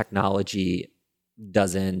say the technology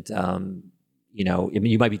doesn't,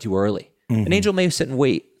 you might be too early. Mm-hmm. An angel may sit and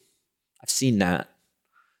wait. I've seen that.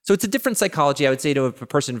 So it's a different psychology. I would say to a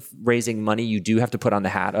person raising money, you do have to put on the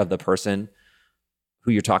hat of the person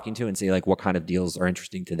who you're talking to and say, like, what kind of deals are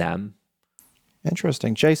interesting to them.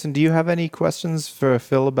 Interesting. Jason, do you have any questions for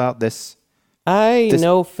Phil about this? I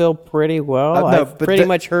know Phil pretty well. I've pretty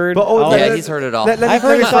much heard all yeah, he's heard it all. I've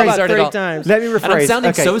heard it about 30 times. Let me rephrase. And I'm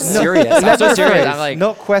sounding so serious. I'm so serious. I'm like,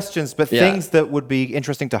 not questions, but things that would be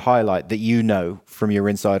interesting to highlight that you know from your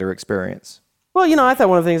insider experience. Well, I thought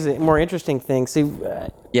one of the things, more interesting things. See,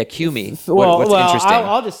 cue me. What's interesting?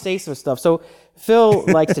 I'll just say some stuff. So Phil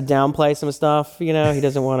likes to downplay some stuff. He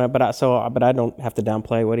doesn't want to, but I don't have to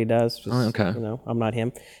downplay what he does. Just, okay. I'm not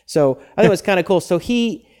him. So I think it was kind of cool. So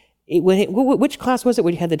which class was it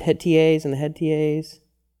where you had the head TAs and the head TAs?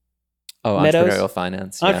 Oh, Meadows? Entrepreneurial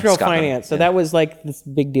finance. Entrepreneurial finance. So that was like this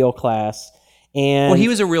big deal class. And he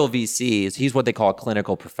was a real VC. He's what they call a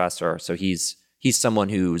clinical professor. So he's someone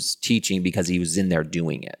who's teaching because he was in there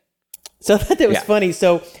doing it. So I thought that was funny.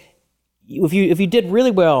 So if you did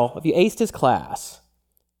really well, if you aced his class,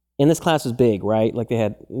 And this class was big, right? Like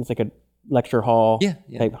it's like a lecture hall, Yeah.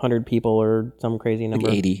 like 100 people or some crazy number.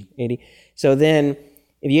 Like 80. So then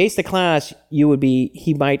if you aced the class,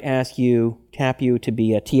 he might tap you to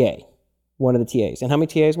be a TA, one of the TAs. And how many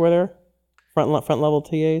TAs were there? Front level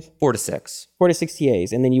TAs? 4 to 6. 4 to 6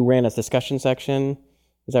 TAs. And then you ran a discussion section.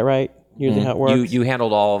 Is that right? Usually how it works? You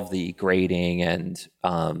handled all of the grading and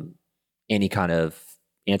any kind of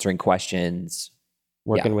answering questions.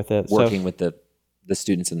 Working with it. Working with the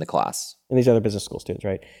students in the class. And these other business school students,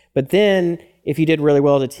 right? But then if you did really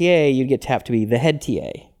well as a TA, you'd get tapped to be the head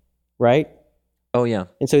TA, right? Oh, yeah.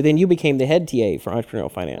 And so then you became the head TA for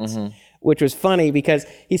entrepreneurial finance, which was funny because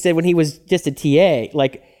he said when he was just a TA,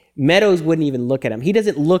 like Meadows wouldn't even look at him. He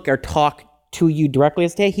doesn't look or talk to you directly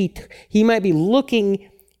as TA. He might be looking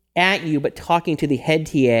at you, but talking to the head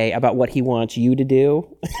TA about what he wants you to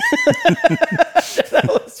do. That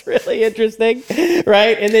was really interesting,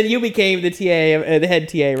 right? And then you became the TA, the head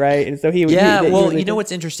TA, right? And so he would. Yeah, well, you know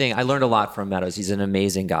what's interesting? I learned a lot from Meadows. He's an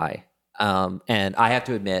amazing guy. And I have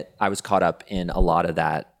to admit, I was caught up in a lot of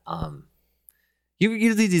that. You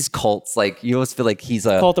do these cults, like you always feel like he's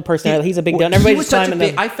a cult of personality. He's a big gun.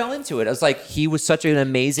 I fell into it. I was like, he was such an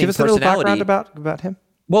amazing Give us a personality. little background about him.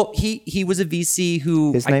 Well, he was a VC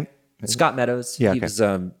who His name? Scott Meadows. Yeah, He okay. was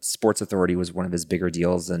Sports Authority was one of his bigger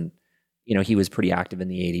deals, and he was pretty active in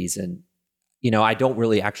the 80s. And I don't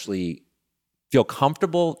really actually feel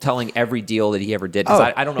comfortable telling every deal that he ever did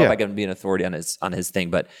because I don't know if I can be an authority on his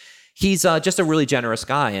thing, but he's just a really generous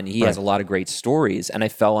guy, and he has a lot of great stories. And I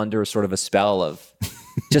fell under sort of a spell of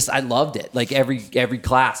I loved it. Like every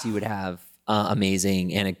class, he would have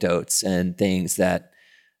amazing anecdotes and things that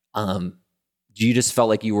you just felt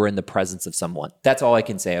like you were in the presence of someone. That's all I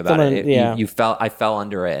can say about it. I fell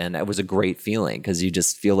under it, and it was a great feeling because you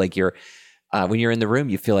just feel like you're when you're in the room,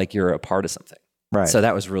 you feel like you're a part of something. Right. So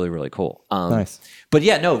that was really, really cool. Nice. But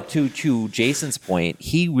yeah, no, to Jason's point,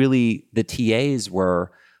 the TAs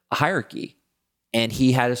were a hierarchy, and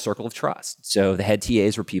he had a circle of trust. So the head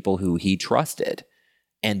TAs were people who he trusted,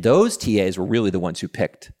 and those TAs were really the ones who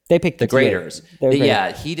picked. They picked the graders.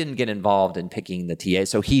 Yeah, he didn't get involved in picking the TA.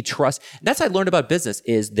 So he trusts. That's what I learned about business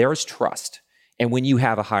is there's trust. And when you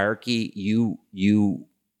have a hierarchy, you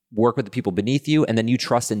work with the people beneath you, and then you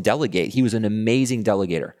trust and delegate. He was an amazing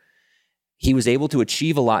delegator. He was able to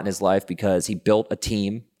achieve a lot in his life because he built a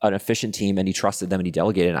team, an efficient team, and he trusted them and he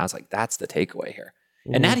delegated. And I was like, that's the takeaway here.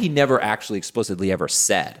 And that he never actually explicitly ever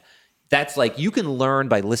said. That's like, you can learn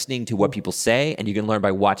by listening to what people say, and you can learn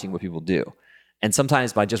by watching what people do. And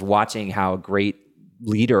sometimes by just watching how a great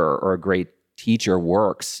leader or a great teacher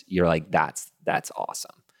works, you're like, that's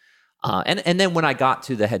awesome. And then when I got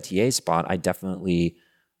to the head TA spot, I definitely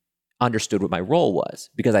understood what my role was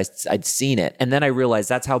because I'd seen it. And then I realized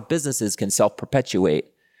that's how businesses can self-perpetuate,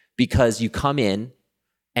 because you come in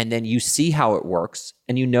and then you see how it works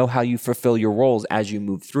and you know how you fulfill your roles as you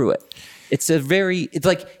move through it. It's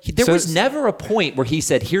like there was never a point where he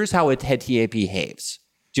said, here's how a head TA behaves.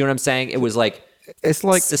 Do you know what I'm saying? It was like, it's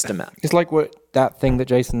like systematic. It's like what that thing that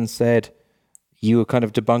Jason said. You were kind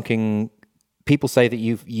of debunking. People say that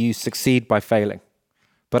you succeed by failing,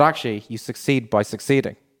 but actually you succeed by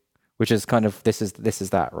succeeding, which is kind of this is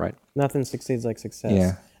that, right? Nothing succeeds like success.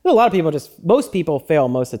 Yeah. A lot of people most people fail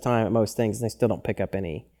most of the time at most things, and they still don't pick up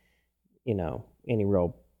any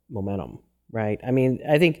real momentum, right? I mean,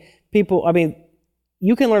 I think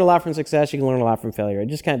you can learn a lot from success. You can learn a lot from failure. It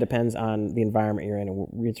just kind of depends on the environment you're in,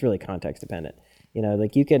 and it's really context dependent.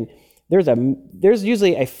 Like there's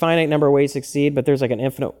usually a finite number of ways to succeed, but there's like an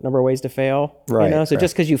infinite number of ways to fail. Right. So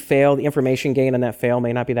just because you fail, the information gained on that fail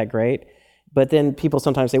may not be that great. But then people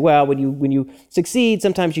sometimes say, well, when you succeed,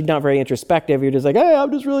 sometimes you're not very introspective. You're just like, hey,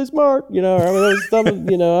 I'm just really smart, I'm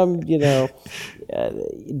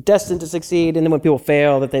destined to succeed. And then when people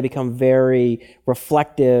fail, that they become very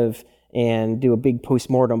reflective and do a big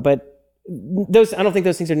postmortem. But I don't think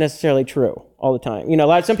those things are necessarily true all the time.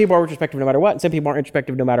 Some people are introspective no matter what, and some people aren't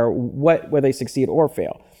introspective no matter what, whether they succeed or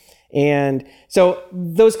fail. And so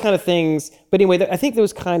those kind of things, but anyway, I think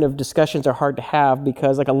those kind of discussions are hard to have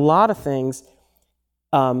because like a lot of things,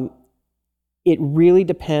 it really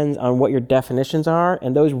depends on what your definitions are,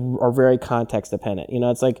 and those are very context dependent.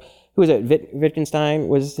 It's like, who was it? Wittgenstein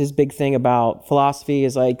was his big thing about philosophy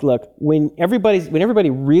is like, look, when everybody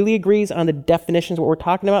really agrees on the definitions of what we're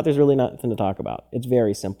talking about, there's really nothing to talk about. It's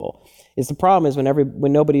very simple. The problem is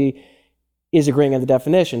when nobody is agreeing on the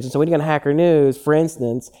definitions. And so when you go on Hacker News, for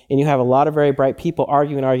instance, and you have a lot of very bright people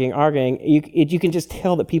arguing, you can just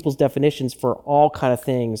tell that people's definitions for all kind of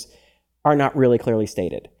things are not really clearly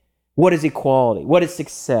stated. What is equality? What is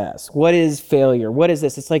success? What is failure? What is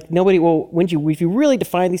this? It's like if you really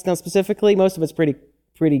define these things specifically, most of it's pretty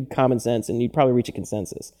pretty common sense, and you'd probably reach a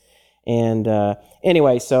consensus. And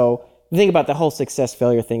anyway, so the thing about the whole success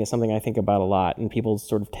failure thing is something I think about a lot, and people's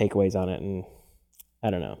sort of takeaways on it. And I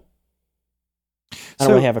don't know. I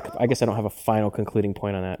don't really I guess I don't have a final concluding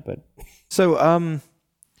point on that, but. So,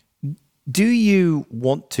 do you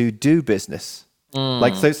want to do business?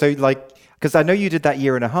 Because I know you did that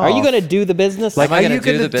year and a half. Are you going to do the business? Like, are you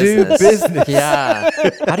going to do business? Yeah.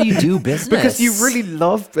 How do you do business? Because you really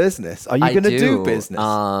love business. Are you going to do business?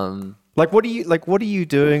 What are you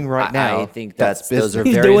doing right now? I think those are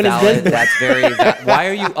He's very doing his valid. business. That's very. Why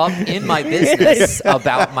are you up in my business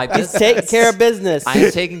about my business? He's taking care of business. I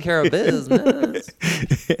am taking care of business.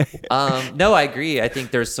 No, I agree. I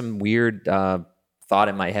think there's some weird thought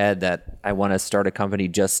in my head that I want to start a company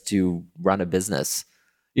just to run a business.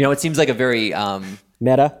 It seems like a very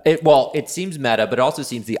meta. It seems meta, but it also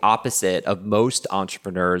seems the opposite of most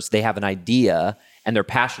entrepreneurs. They have an idea and they're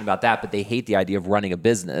passionate about that, but they hate the idea of running a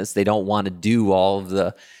business. They don't want to do all of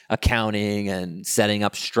the accounting and setting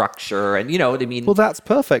up structure, and you know what I mean. Well, that's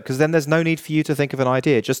perfect, because then there's no need for you to think of an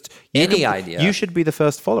idea. Just any idea. You should be the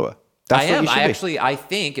first follower. That's I what am. You should be. I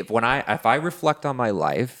think if I reflect on my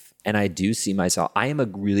life and I do see myself, I am a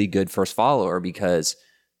really good first follower, because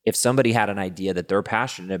if somebody had an idea that they're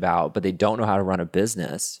passionate about, but they don't know how to run a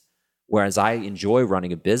business, whereas I enjoy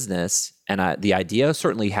running a business, and the idea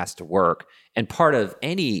certainly has to work. And part of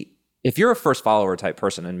if you're a first follower type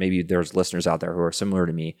person, and maybe there's listeners out there who are similar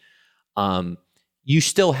to me, you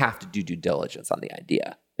still have to do due diligence on the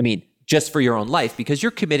idea. I mean, just for your own life, because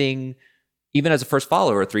you're committing, even as a first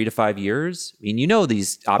follower, 3 to 5 years. I mean,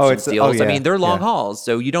 these options deals. Yeah. I mean, they're long hauls.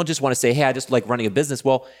 So you don't just want to say, hey, I just like running a business.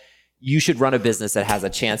 Well, you should run a business that has a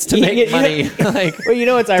chance to make money.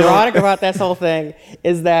 Well, what's ironic about this whole thing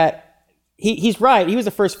is that he's right. He was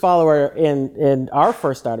the first follower in our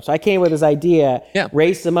first startup. So I came with his idea,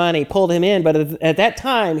 raised some money, pulled him in. But at that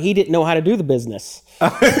time, he didn't know how to do the business. He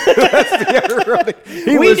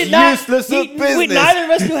was useless at business. Neither of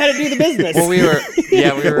us knew how to do the business. Well, we were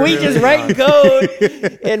we just writing code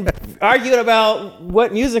and arguing about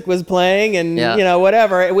what music was playing and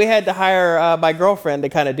whatever. We had to hire my girlfriend to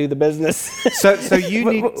kind of do the business. So you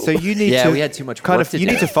need. Yeah, we had too much work to do. You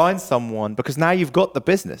need to find someone, because now you've got the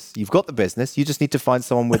business. You've got the business. You just need to find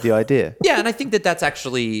someone with the idea. Yeah, and I think that's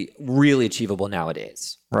actually really achievable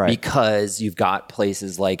nowadays, right? Because you've got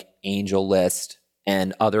places like AngelList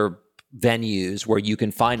and other venues where you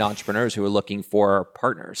can find entrepreneurs who are looking for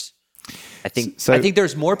partners. I think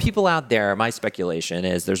there's more people out there. My speculation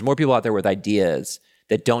is there's more people out there with ideas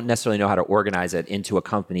that don't necessarily know how to organize it into a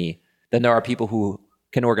company than there are people who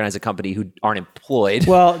can organize a company who aren't employed.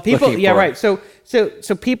 Well, people, right. So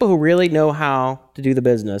people who really know how to do the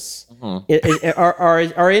business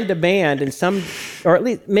are in demand, and some, or at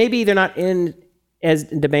least maybe they're not in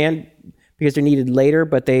demand because they're needed later,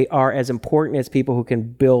 but they are as important as people who can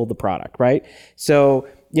build the product, right? So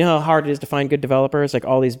you know how hard it is to find good developers? Like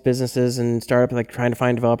all these businesses and startups, like trying to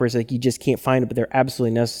find developers, like you just can't find them, but they're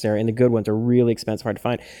absolutely necessary. And the good ones are really expensive, hard to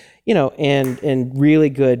find. And really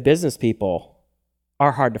good business people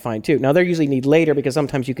are hard to find too. Now they're usually need later, because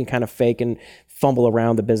sometimes you can kind of fake and fumble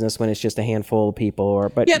around the business when it's just a handful of people.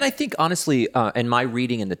 And I think honestly, in my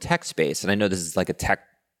reading in the tech space, and I know this is like a tech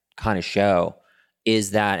kind of show,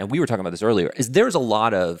 is that, and we were talking about this earlier, is there's a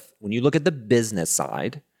lot of, when you look at the business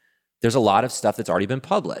side, there's a lot of stuff that's already been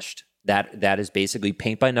published that is basically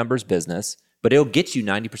paint by numbers business, but it'll get you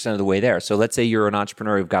 90% of the way there. So let's say you're an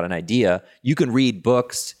entrepreneur who've got an idea, you can read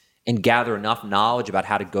books and gather enough knowledge about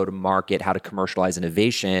how to go to market, how to commercialize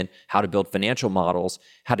innovation, how to build financial models,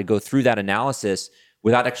 how to go through that analysis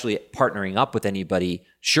without actually partnering up with anybody.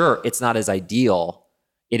 Sure, it's not as ideal.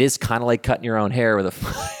 It is kind of like cutting your own hair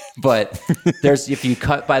with but if you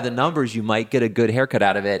cut by the numbers, you might get a good haircut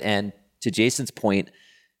out of it. And to Jason's point,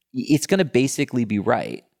 it's going to basically be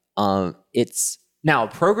right. It's now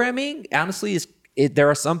programming, honestly, there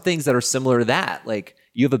are some things that are similar to that. Like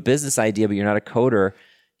you have a business idea, but you're not a coder.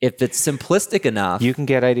 If it's simplistic enough, you can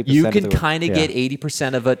get 80%. You can kind of get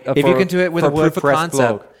 80% of it. If you can do it with a WordPress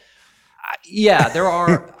blog. Yeah, there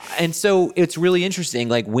are. And so it's really interesting.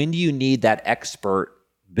 Like, when do you need that expert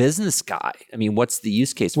business guy? I mean, what's the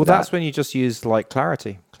use case? Well, that's when you just use like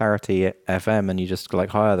Clarity FM, and you just like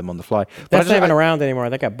hire them on the fly. That's not even around anymore.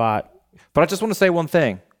 That got bought. But I just want to say one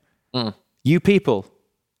thing. You people,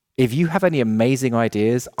 if you have any amazing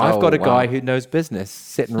ideas, I've got a guy who knows business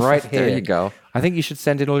sitting right here. There you go. I think you should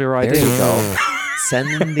send in all your ideas. There you go.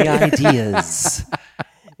 Send them the ideas.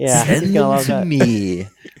 Yeah, send them to me.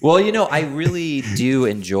 Well, I really do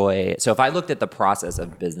enjoy. So if I looked at the process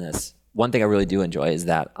of business, one thing I really do enjoy is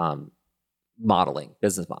that modeling,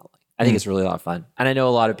 business modeling. I think it's really a lot of fun. And I know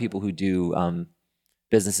a lot of people who do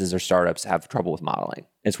businesses or startups have trouble with modeling.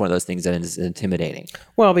 It's one of those things that is intimidating.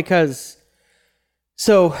 Well, because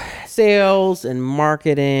so sales and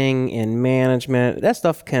marketing and management, that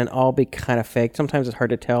stuff can all be kind of fake. Sometimes it's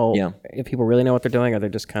hard to tell if people really know what they're doing or they're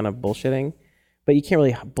just kind of bullshitting. But you can't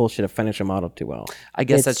really bullshit a financial model too well. I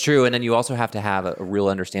guess that's true. And then you also have to have a real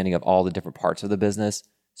understanding of all the different parts of the business.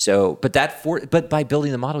 So, but by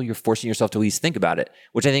building the model, you're forcing yourself to at least think about it,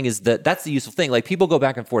 which I think is that's the useful thing. Like people go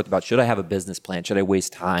back and forth about, should I have a business plan? Should I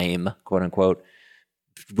waste time, quote unquote,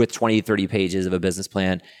 with 20, 30 pages of a business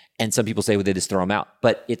plan? And some people say, well, they just throw them out.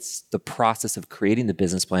 But it's the process of creating the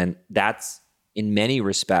business plan. That's in many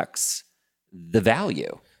respects the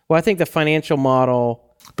value. Well, I think the financial model.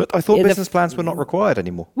 But I thought business plans were not required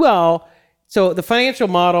anymore. Well, so the financial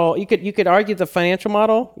model, you could argue the financial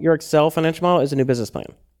model, your Excel financial model, is a new business plan.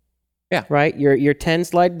 Yeah. Right? Your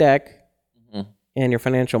 10-slide deck and your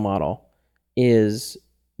financial model is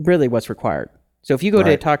really what's required. So if you go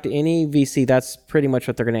to talk to any VC, that's pretty much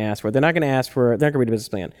what they're going to ask for. They're not going to read a business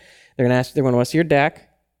plan. They're going to want to see your deck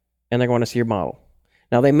and they're going to see your model.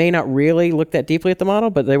 Now, they may not really look that deeply at the model,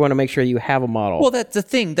 but they want to make sure you have a model. Well, that's the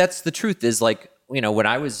thing. That's the truth is like, when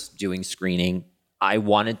I was doing screening, I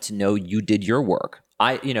wanted to know you did your work.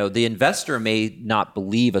 The investor may not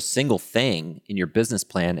believe a single thing in your business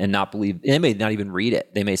plan and they may not even read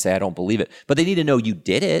it. They may say, I don't believe it, but they need to know you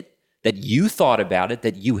did it, that you thought about it,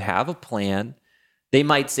 that you have a plan. They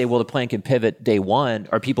might say, well, the plan can pivot day one,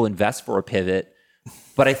 or people invest for a pivot.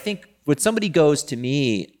 But I think when somebody goes to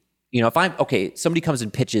me, if somebody comes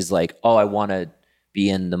and pitches like, oh, I want to be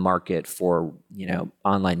in the market for,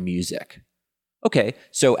 online music. Okay,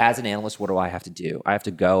 so as an analyst, what do I have to do? I have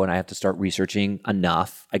to go and I have to start researching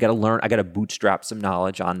enough. I got to learn, I got to bootstrap some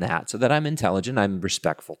knowledge on that so that I'm intelligent, I'm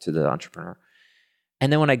respectful to the entrepreneur.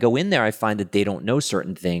 And then when I go in there, I find that they don't know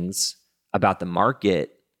certain things about the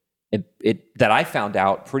market that I found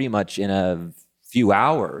out pretty much in a few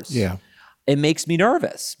hours. Yeah. It makes me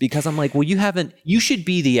nervous because I'm like, well, you should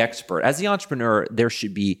be the expert. As the entrepreneur, there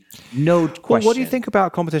should be no question. Well, what do you think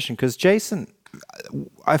about competition? Because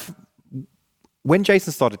when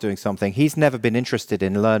Jason started doing something, he's never been interested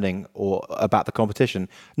in learning or about the competition.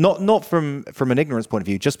 Not from an ignorance point of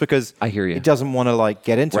view, just because I hear you. He doesn't want to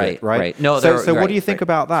get into it, right? Right. No, so what do you think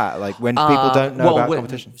about that? Like when people don't know about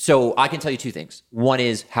competition? So I can tell you two things. One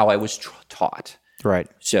is how I was taught. Right.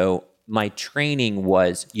 So my training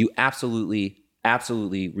was you absolutely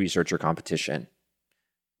research your competition.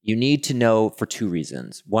 You need to know for two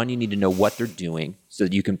reasons. One, you need to know what they're doing so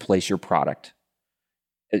that you can place your product.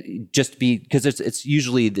 Because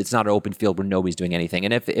it's not an open field where nobody's doing anything.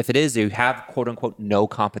 And if it is, you have quote unquote no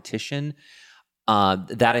competition,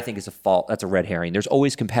 that I think is a fault. That's a red herring. There's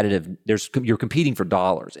always you're competing for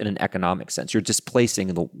dollars in an economic sense. You're displacing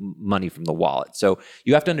the money from the wallet. So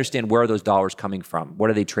you have to understand where are those dollars coming from? What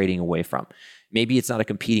are they trading away from? Maybe it's not a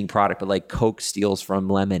competing product, but like Coke steals from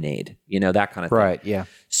lemonade, that kind of thing. Right, yeah.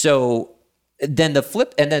 So then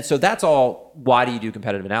so that's all. Why do you do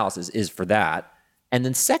competitive analysis is for that. And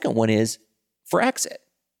then second one is for exit.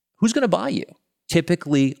 Who's going to buy you?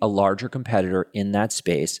 Typically a larger competitor in that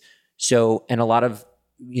space. So, and a lot of,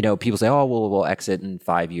 people say, oh, we'll exit in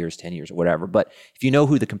 5 years, 10 years or whatever. But if you know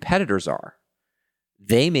who the competitors are,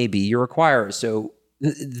 they may be your acquirers. So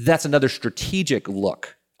that's another strategic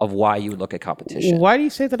look of why you would look at competition. Why do you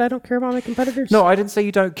say that I don't care about my competitors? No, I didn't say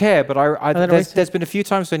you don't care, but there's been a few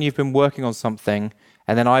times when you've been working on something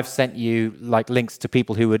and then I've sent you links to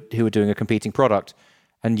people who are doing a competing product,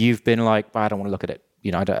 and you've been like, I don't want to look at it.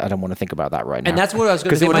 I don't want to think about that right now. And that's what I was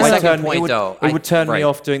going to say. My second point, though, it would turn me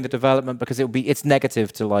off doing the development because it's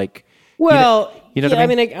negative to Well, you know what I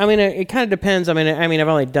mean? It kind of depends. I've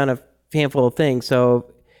only done a handful of things,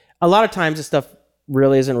 so a lot of times this stuff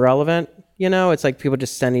really isn't relevant. It's like people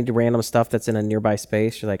just sending to random stuff that's in a nearby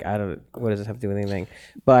space. You're like, what does it have to do with anything?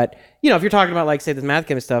 But, if you're talking about say the Math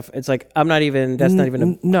Academy stuff, it's like, that's not even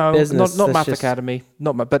a business. Not Math Academy,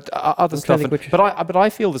 but other stuff. But I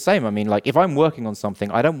feel the same. If I'm working on something,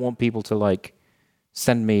 I don't want people to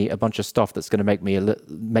send me a bunch of stuff that's going to make me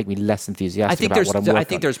less enthusiastic about what I'm working on. I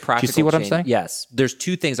think there's practical. Do you see what I'm saying? Yes. There's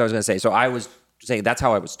two things I was going to say. So I was saying that's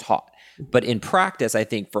how I was taught. But in practice, I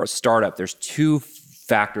think for a startup, there's two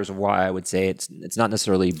factors of why I would say it's not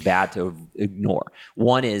necessarily bad to ignore.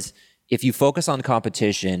 One is if you focus on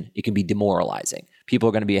competition, it can be demoralizing. People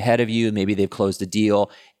are going to be ahead of you. Maybe they've closed a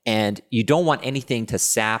deal, and you don't want anything to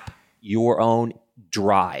sap your own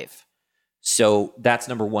drive. So that's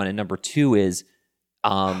number one. And number two is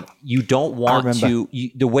you don't want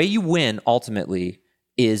the way you win ultimately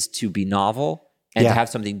is to be novel and to have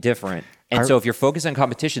something different. And so if you're focused on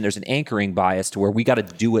competition, there's an anchoring bias to where we got to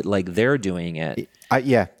do it like they're doing it.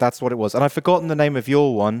 Yeah, that's what it was. And I've forgotten the name of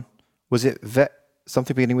your one. Was it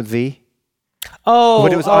something beginning with V? Oh,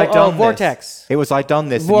 but it was I done Vortex. This. It was I done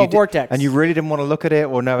this. Vortex. And you really didn't want to look at it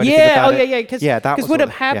or know anything about it. Because what ended up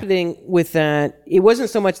happening with that, it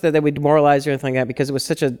wasn't so much that they would demoralize or anything like that, because it was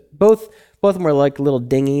such a both of them were like little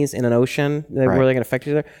dinghies in an ocean that were really going to affect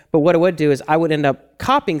each other. But what it would do is I would end up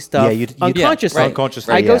copying stuff unconsciously.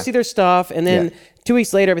 Unconsciously, I go see their stuff, and then 2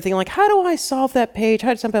 weeks later, everything like, how do I solve that page? How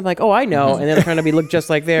did something I'm like, oh, I know, and then I'm trying to look just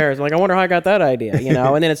like theirs. I'm like, I wonder how I got that idea,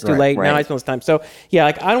 and then it's too late. Now I spend this time. So yeah,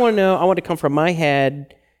 like I don't want to know. I want to come from my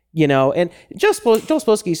Head, And Joel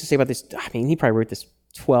Spolsky used to say about this. I mean, he probably wrote this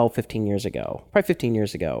 12, 15 years ago, probably 15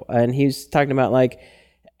 years ago, and he was talking about like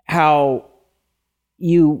how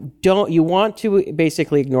you want to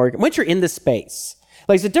basically ignore once you're in the space.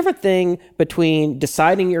 Like it's a different thing between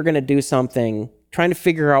deciding you're going to do something, trying to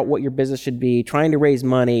figure out what your business should be, trying to raise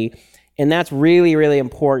money. And that's really, really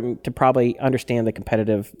important to probably understand the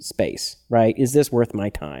competitive space, right? Is this worth my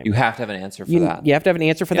time? You have to have an answer for that. You have to have an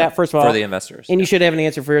answer for that, first of all. For the investors. And you should have an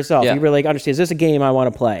answer for yourself. You really understand, is this a game I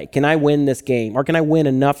want to play? Can I win this game? Or can I win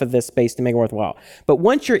enough of this space to make it worthwhile? But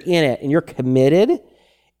once you're in it and you're committed,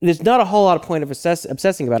 there's not a whole lot of point of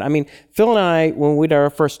obsessing about it. I mean, Phil and I, when we did our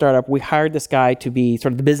first startup, we hired this guy to be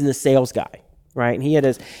sort of the business sales guy, right? And he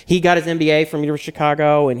got his MBA from University of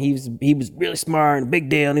Chicago, and he was really smart and a big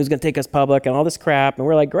deal, and he was going to take us public and all this crap. And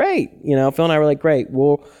we're like, great, Phil and I were like, great.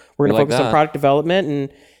 We're going to focus on product development, and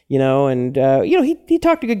he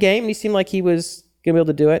talked a good game, and he seemed like he was going to be able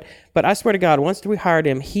to do it. But I swear to God, once we hired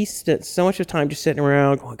him, he spent so much of time just sitting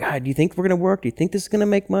around going, God, do you think we're going to work? Do you think this is going to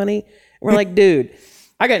make money? And we're like, dude,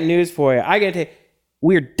 I got news for you.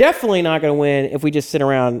 We're definitely not going to win if we just sit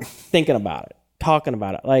around thinking about it, talking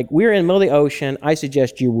about it. Like, we're in the middle of the ocean. I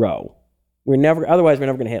suggest you row. Otherwise we're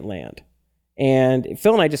never going to hit land. And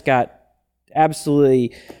Phil and I just got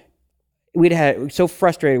absolutely, so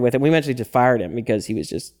frustrated with him. We eventually just fired him because he was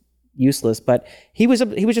just useless. But he was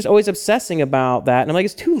just always obsessing about that. And I'm like,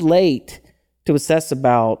 it's too late to obsess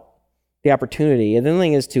about the opportunity. And the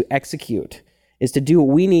thing is to execute. Is to do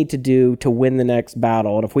what we need to do to win the next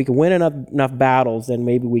battle. And if we can win enough battles, then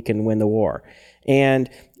maybe we can win the war. And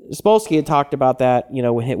Spolsky had talked about that,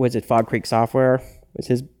 when it was at Fog Creek Software. It was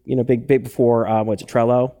his, big before,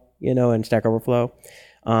 Trello, and Stack Overflow.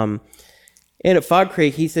 And at Fog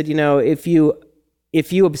Creek, he said, if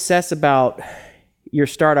you obsess about your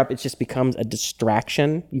startup, it just becomes a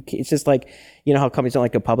distraction. It's just like, how companies don't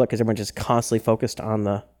like to go public because everyone's just constantly focused on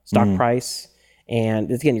the stock price.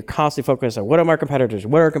 And again, you're constantly focused on what are our competitors?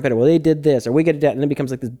 What are our competitors? Well, they did this, or we get that, and then it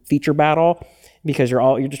becomes like this feature battle because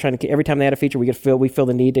you're just trying to. Every time they add a feature, we feel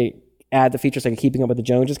the need to add the features, like keeping up with the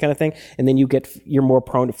Joneses kind of thing. And then you're more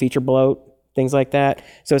prone to feature bloat, things like that.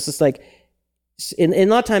 So it's just like, and a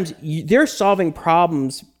lot of times they're solving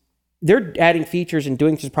problems. They're adding features and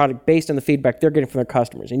doing this product based on the feedback they're getting from their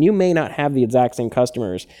customers. And you may not have the exact same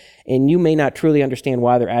customers, and you may not truly understand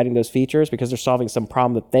why they're adding those features because they're solving some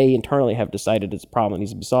problem that they internally have decided is a problem that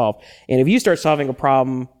needs to be solved. And if you start solving a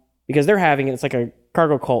problem because they're having it, it's like a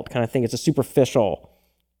cargo cult kind of thing. It's a superficial,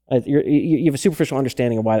 you have a superficial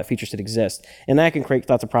understanding of why that feature should exist. And that can create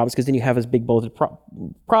lots of problems because then you have this big bloated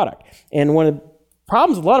product. And one of the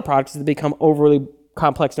problems with a lot of products is they become overly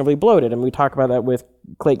complex and overly bloated. And we talk about that with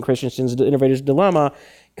Clayton Christensen's The Innovator's Dilemma.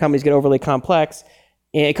 Companies get overly complex,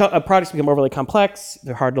 and products become overly complex.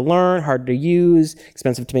 They're hard to learn, hard to use,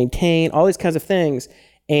 expensive to maintain, all these kinds of things.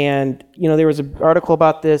 And there was an article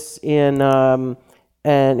about this and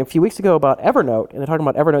a few weeks ago about Evernote, and they're talking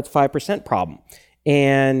about Evernote's 5% problem.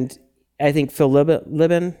 And I think Phil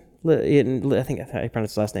Libin, I think I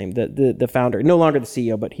pronounced his last name, the founder, no longer the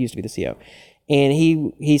CEO, but he used to be the CEO. And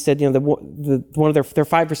he said, one of their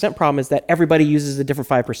 5% problem is that everybody uses a different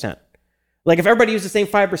 5%. Like if everybody used the same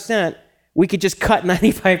 5%, we could just cut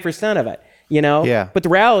 95% of it, Yeah. But the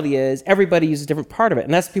reality is everybody uses a different part of it.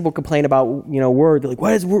 And that's people complain about, Word. They're like,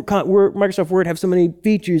 why does Microsoft Word have so many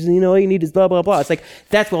features? And all you need is blah, blah, blah. It's like,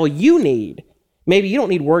 that's all you need. Maybe you don't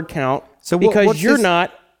need word count because you're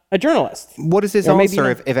not a journalist. What is his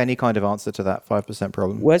answer, if any kind of answer to that 5%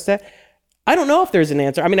 problem? What's that? I don't know if there's an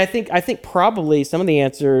answer. I mean, I think probably some of the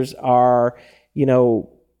answers are,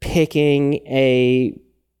 picking a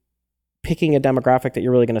demographic that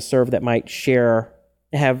you're really going to serve that might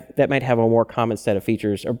have a more common set of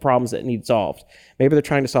features or problems that need solved. Maybe they're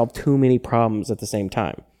trying to solve too many problems at the same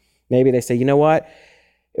time. Maybe they say, you know what?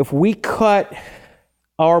 If we cut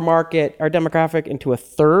our demographic into a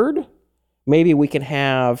third, maybe we can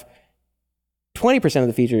have 20% of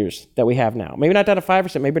the features that we have now. Maybe not down to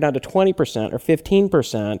 5%, maybe down to 20% or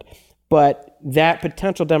 15%, but that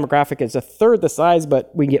potential demographic is a third the size,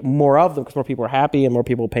 but we get more of them because more people are happy and more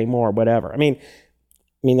people pay more, whatever. I mean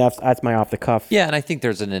that's my off the cuff. Yeah, and I think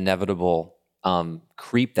there's an inevitable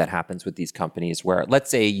creep that happens with these companies where,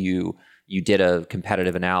 let's say you did a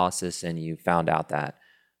competitive analysis and you found out that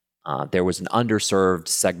there was an underserved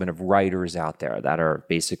segment of writers out there that are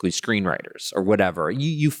basically screenwriters or whatever.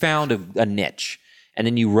 You found a niche, and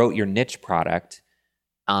then you wrote your niche product,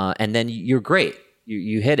 and then you're great.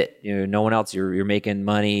 You hit it. No one else. You're making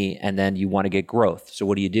money, and then you want to get growth. So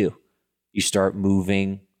what do? You start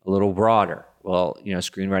moving a little broader. Well,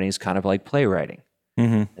 screenwriting is kind of like playwriting.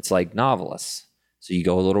 Mm-hmm. It's like novelists. So you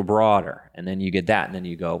go a little broader, and then you get that, and then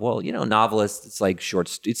you go, well, novelists. It's like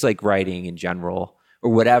it's like writing in general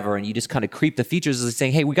or whatever, and you just kind of creep the features as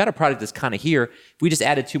saying, hey, we got a product that's kind of here. If we just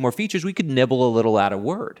added 2 more features, we could nibble a little out of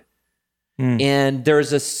Word. And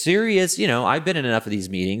there's a serious, I've been in enough of these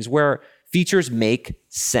meetings where features make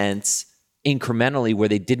sense incrementally where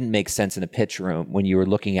they didn't make sense in a pitch room when you were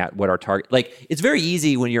looking at what our target, like it's very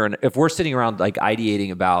easy when if we're sitting around like ideating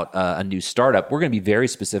about a new startup, we're going to be very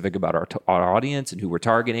specific about our audience and who we're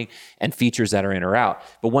targeting and features that are in or out.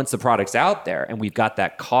 But once the product's out there and we've got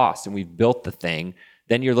that cost and we've built the thing,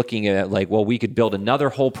 then you're looking at like, well, we could build another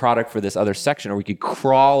whole product for this other section, or we could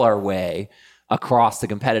crawl our way across the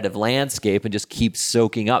competitive landscape and just keep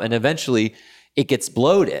soaking up. And eventually it gets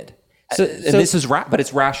bloated. But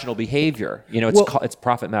it's rational behavior. It's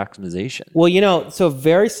profit maximization. Well, so a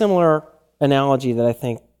very similar analogy that I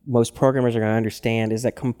think most programmers are going to understand is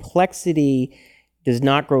that complexity does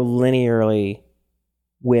not grow linearly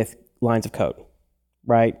with lines of code,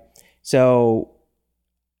 right? So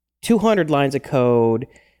 200 lines of code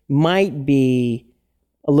might be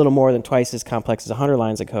a little more than twice as complex as 100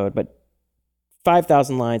 lines of code, but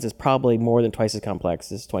 5,000 lines is probably more than twice as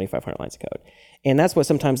complex as 2,500 lines of code. And that's what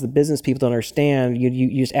sometimes the business people don't understand.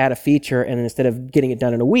 You just add a feature, and instead of getting it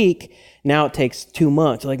done in a week, now it takes 2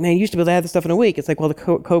 months. You're like, man, you used to be able to add this stuff in a week. It's like, well, the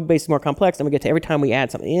code base is more complex. And we get to every time we add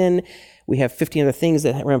something in, we have 15 other things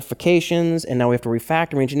that have ramifications, and now we have to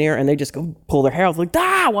refactor, engineer, and they just go pull their hair out. Like,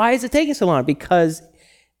 why is it taking so long? Because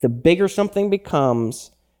the bigger something becomes,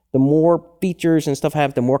 the more features and stuff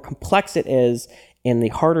have, the more complex it is. And the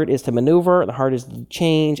harder it is to maneuver, the harder it is to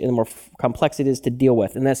change, and the more complex it is to deal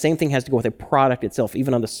with. And that same thing has to go with a product itself,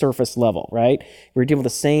 even on the surface level, right? We're dealing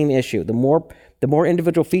with the same issue. The more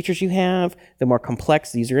individual features you have, the more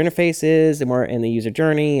complex the user interface is, the more in the user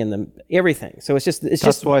journey and everything. So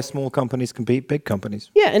that's why small companies can beat big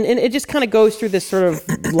companies. Yeah, and it just kind of goes through this sort of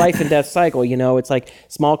life and death cycle. It's like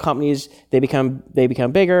small companies, they become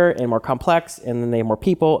bigger and more complex, and then they have more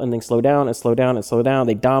people, and then slow down and slow down and slow down.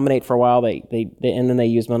 They dominate for a while. And then they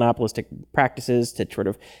use monopolistic practices to sort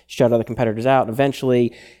of shut other competitors out. And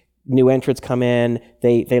eventually, new entrants come in.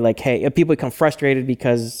 They like, hey, people become frustrated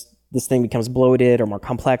because this thing becomes bloated or more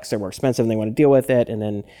complex or more expensive, and they want to deal with it. And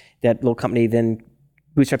then that little company then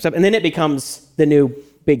bootstraps up, and then it becomes the new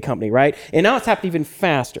big company, right? And now it's happened even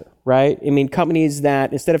faster, right? I mean, companies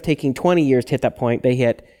that instead of taking 20 years to hit that point, they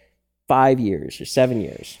hit 5 years or 7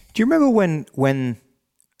 years. Do you remember when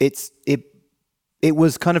it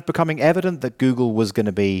was kind of becoming evident that Google was going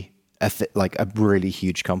to be a really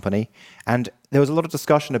huge company, and there was a lot of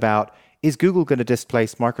discussion about, is Google going to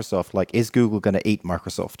displace Microsoft? Like, is Google going to eat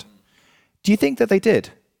Microsoft? Do you think that they did?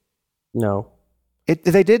 No.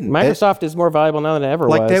 They didn't. Microsoft is more valuable now than it ever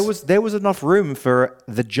was. There was enough room for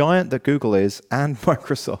the giant that Google is and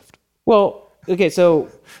Microsoft. Well, okay, so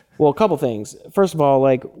a couple things. First of all,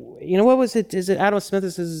 like, what was it? Is it Adam Smith?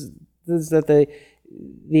 This is that the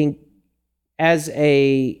as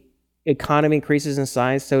a economy increases in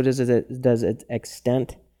size, so does it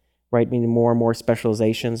extent, right? Meaning more and more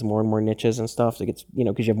specializations, more and more niches and stuff. So it gets,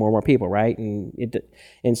 because you have more and more people, right?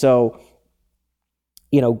 And so,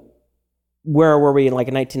 where were we in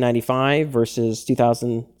 1995 versus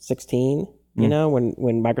 2016?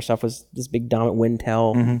 When Microsoft was this big dominant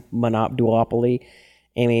Wintel duopoly.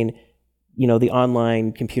 I mean, the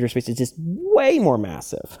online computer space is just way more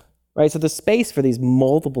massive. Right, so the space for these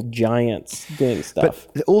multiple giants doing stuff.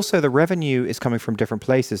 But also the revenue is coming from different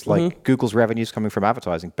places. Like Google's revenue is coming from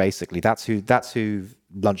advertising. Basically, that's who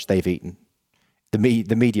lunch they've eaten. The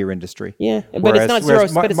media industry. Yeah, but it's not zero.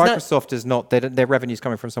 But Microsoft is not. Their revenue is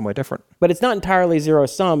coming from somewhere different. But it's not entirely zero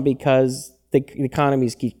sum because the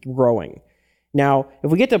economies keep growing. Now,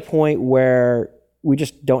 if we get to a point where we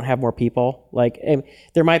just don't have more people,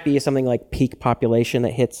 there might be something like peak population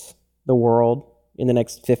that hits the world in the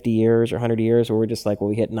next 50 years or 100 years, where we're just like, well,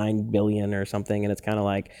 we hit 9 billion or something, and it's kind of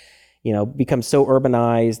like, becomes so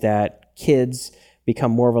urbanized that kids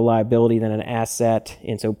become more of a liability than an asset,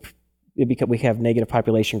 and so we have negative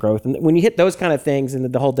population growth. And when you hit those kind of things,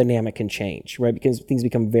 and the whole dynamic can change, right? Because things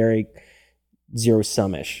become very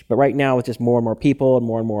zero-sum-ish. But right now, with just more and more people and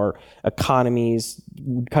more economies,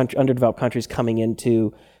 underdeveloped countries coming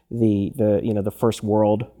into the first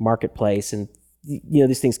world marketplace, and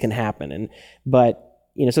these things can happen. But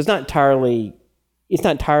so it's not entirely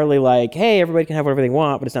like, hey, everybody can have whatever they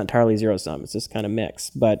want, but it's not entirely zero-sum. It's just kind of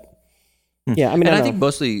mixed. But yeah, I mean, I think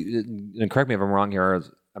mostly, and correct me if I'm wrong here,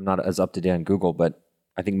 I'm not as up to date on Google, but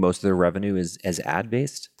I think most of their revenue is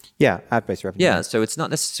ad-based. Yeah, ad-based revenue. Yeah, so it's not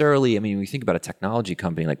necessarily, when you think about a technology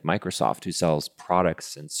company like Microsoft who sells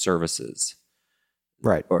products and services.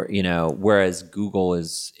 Right. Or, whereas Google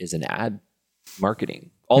is an ad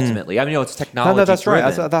marketing. Ultimately, it's technology. No, that's driven.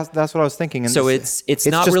 right. That's what I was thinking. And so it's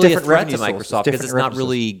not just really a threat to revenue Microsoft because it's not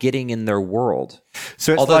really getting in their world.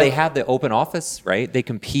 So although they have the open office, right? They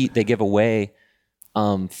compete. They give away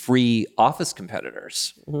free Office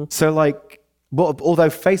competitors. So although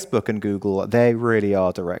Facebook and Google, they really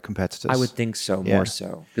are direct competitors. I would think so, more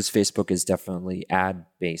so, because Facebook is definitely ad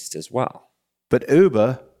based as well. But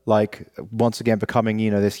Uber, once again becoming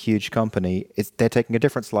this huge company, they're taking a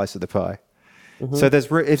different slice of the pie. So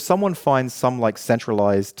if someone finds some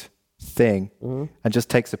centralized thing and just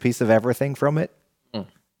takes a piece of everything from it,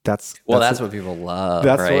 that's what people love,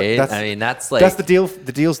 right? That's the deal.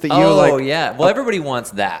 The deals that you Oh yeah. Well, everybody wants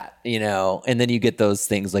that, and then you get those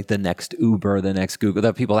things like the next Uber, the next Google.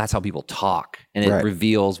 That's how people talk, and it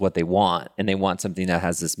reveals what they want, and they want something that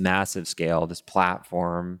has this massive scale, this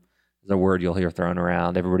platform. The word you'll hear thrown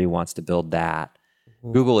around. Everybody wants to build that.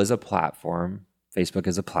 Google is a platform. Facebook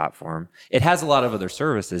is a platform. It has a lot of other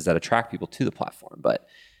services that attract people to the platform, but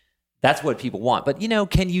that's what people want. But,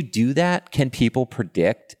 can you do that? Can people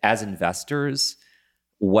predict as investors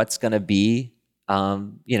what's going to be?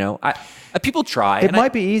 People try. It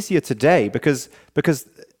might be easier today because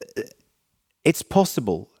it's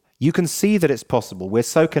possible. You can see that it's possible. We're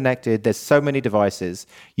so connected. There's so many devices.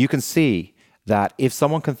 You can see that if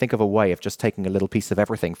someone can think of a way of just taking a little piece of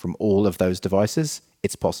everything from all of those devices,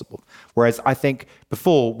 it's possible. Whereas I think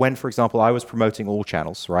before, when, for example, I was promoting all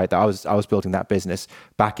channels, right? I was building that business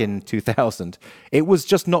back in 2000. It was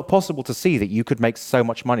just not possible to see that you could make so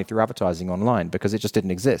much money through advertising online because it just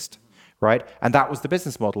didn't exist, right? And that was the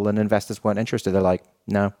business model, and investors weren't interested. They're like,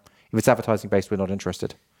 no, if it's advertising based, we're not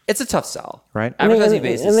interested. It's a tough sell, right? Advertising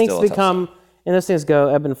based is still a tough sell. And those things go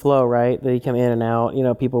ebb and flow, right? They come in and out.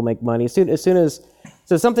 People make money as soon as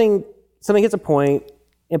something hits a point,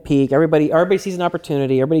 a peak. Everybody sees an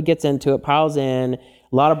opportunity. Everybody gets into it, piles in.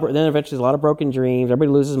 Then eventually, a lot of broken dreams.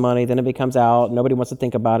 Everybody loses money. Then it comes out. Nobody wants to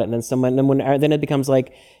think about it. And then it becomes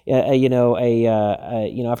like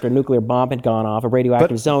after a nuclear bomb had gone off, a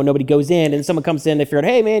radioactive zone. Nobody goes in, and someone comes in. They figure out,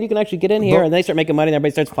 hey man, you can actually get in here, and they start making money. And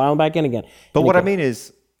everybody starts piling back in again. But what I mean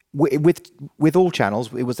is, with all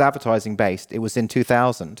channels, it was advertising based. It was in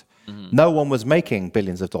 2000. No one was making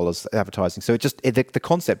billions of dollars advertising, so the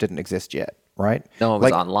concept didn't exist yet, right? No one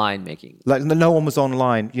was online making. No one was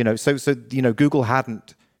online, So Google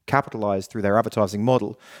hadn't capitalized through their advertising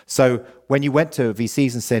model. So when you went to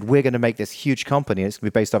VCs and said, we're going to make this huge company and it's going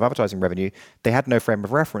to be based off advertising revenue, they had no frame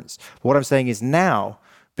of reference. But what I'm saying is now,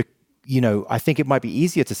 I think it might be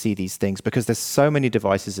easier to see these things because there's so many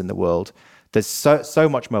devices in the world. There's so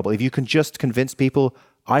much mobile. If you can just convince people,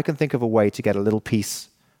 I can think of a way to get a little piece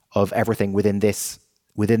of everything within this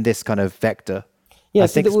kind of vector. Yeah, I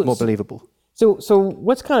think it's more believable. So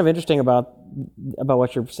what's kind of interesting about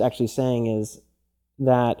what you're actually saying is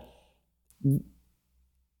that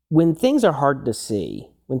when things are hard to see,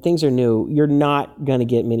 when things are new, you're not going to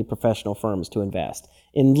get many professional firms to invest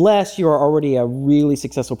unless you're already a really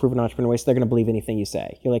successful proven entrepreneur. So they're going to believe anything you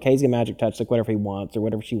say. You're like, hey, he's got a magic touch, like whatever he wants or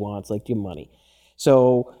whatever she wants, like give him money.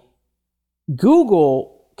 So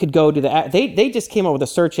Google could go to they just came up with a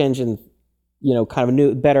search engine, kind of a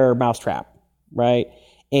new, better mousetrap, right?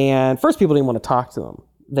 And first people didn't want to talk to them.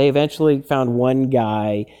 They eventually found one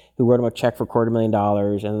guy who wrote them a check for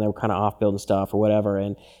 $250,000, and they were kind of off building stuff or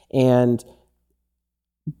whatever.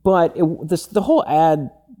 But the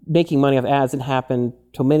whole making money off ads didn't happen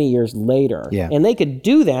till many years later. Yeah. And they could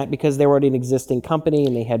do that because they were already an existing company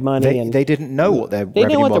and they had money. They didn't know what their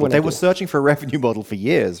revenue model. They were searching for a revenue model for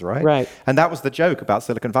years, right? Right. And that was the joke about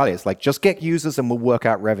Silicon Valley. It's like, just get users and we'll work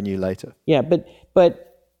out revenue later. Yeah,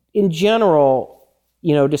 but in general,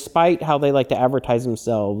 despite how they like to advertise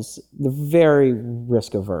themselves, they're very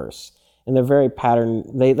risk averse and they're very pattern.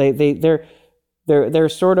 They're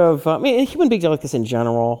sort of. Human beings are like this in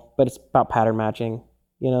general, but it's about pattern matching.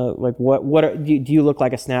 Like do you look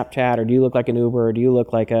like a Snapchat, or do you look like an Uber, or do you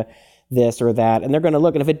look like a this or that? And they're going to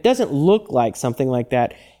look, and if it doesn't look like something like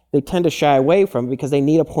that, they tend to shy away from it because they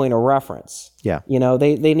need a point of reference. Yeah. You know,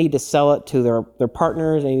 they need to sell it to their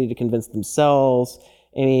partners. They need to convince themselves.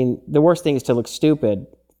 I mean, the worst thing is to look stupid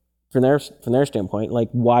from their standpoint. Like,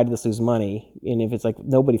 why did this lose money? And if it's like,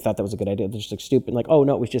 nobody thought that was a good idea, they're just like stupid. Like, oh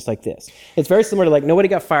no, it was just like this. It's very similar to like, nobody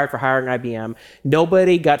got fired for hiring IBM.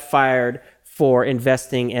 Nobody got fired for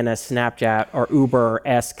investing in a Snapchat or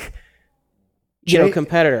Uber-esque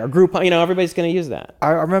competitor or group. Everybody's going to use that.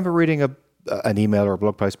 I remember reading an email or a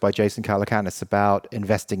blog post by Jason Calacanis about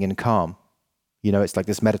investing in Calm. It's like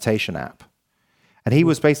this meditation app. And he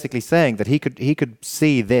was basically saying that he could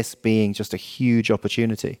see this being just a huge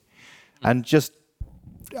opportunity. And just,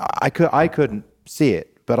 I couldn't see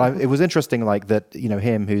it. But it was interesting, like that,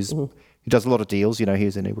 him who does a lot of deals, he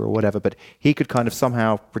was in Uber or whatever, but he could kind of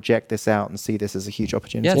somehow project this out and see this as a huge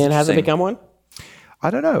opportunity. Yeah, and has it become one?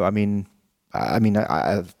 I don't know.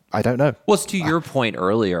 I don't know. Well, it's to your point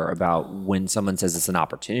earlier about when someone says it's an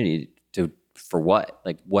opportunity for what?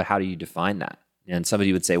 Like, how do you define that? And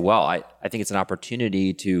somebody would say, well, I think it's an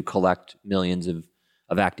opportunity to collect millions of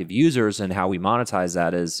active users, and how we monetize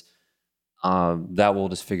that is that we'll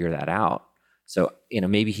just figure that out. So,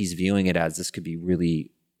 maybe he's viewing it as this could be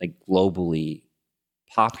really like globally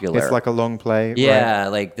popular. It's like a long play. Yeah, right?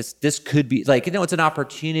 like this could be like, it's an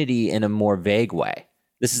opportunity in a more vague way.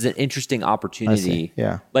 This is an interesting opportunity.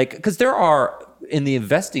 Yeah. Like, because there are, in the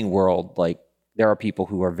investing world, like, there are people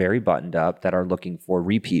who are very buttoned up that are looking for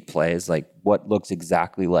repeat plays, like what looks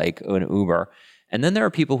exactly like an Uber. And then there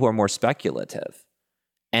are people who are more speculative.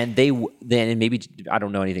 And maybe, I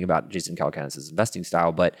don't know anything about Jason Calacanis' investing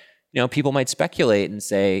style, but, people might speculate and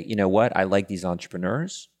say, you know what, I like these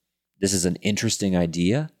entrepreneurs. This is an interesting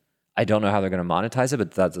idea. I don't know how they're going to monetize it,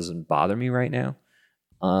 but that doesn't bother me right now.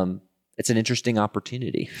 It's an interesting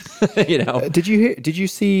opportunity. Did you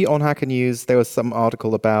see on Hacker News, there was some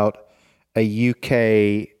article about a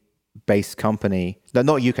UK-based company, no,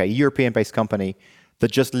 not UK, a European-based company that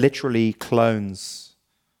just literally clones,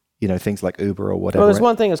 things like Uber or whatever. Well, there's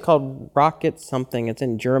one thing, it's called Rocket something. It's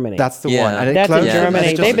in Germany. That's the one. And that's in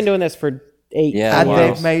Germany. They've been doing this for 8 years. And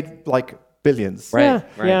they've made like billions. Right.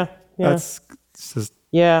 Yeah. That's just...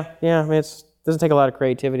 Yeah. I mean, it doesn't take a lot of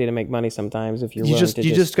creativity to make money sometimes if you're willing to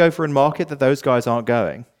just go for a market that those guys aren't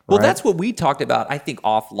going. Well, right? that's what we talked about, I think,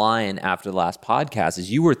 offline after the last podcast,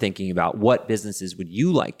 is you were thinking about what businesses would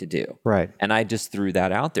you like to do. Right. And I just threw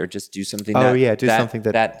that out there. Just do something something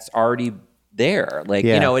that's already there. Like,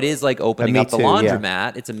 it is like opening up the laundromat.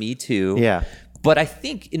 Yeah. It's a Me Too. Yeah. But I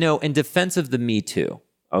think, in defense of the Me Too,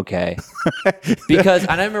 okay, because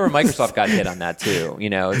and I remember Microsoft got hit on that too.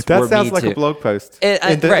 That sounds like a blog post.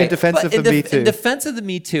 In defense of the Me Too. In defense of the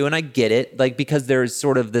Me Too, and I get it, like, because there's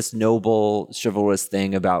sort of this noble, chivalrous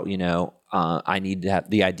thing about, I need to have,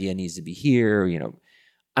 the idea needs to be here, and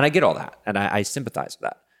I get all that, and I sympathize with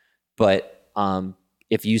that. But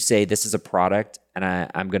if you say this is a product and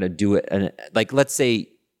I'm going to do it, and like, let's say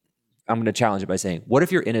I'm going to challenge it by saying, what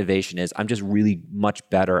if your innovation is, I'm just really much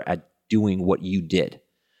better at doing what you did?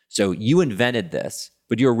 So you invented this,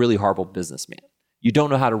 but you're a really horrible businessman. You don't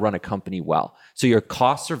know how to run a company well. So your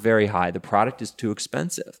costs are very high. The product is too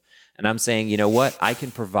expensive. And I'm saying, you know what? I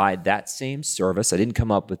can provide that same service. I didn't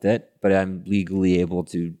come up with it, but I'm legally able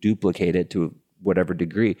to duplicate it to whatever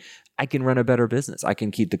degree. I can run a better business. I can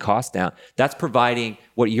keep the cost down. That's providing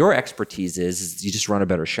what your expertise is you just run a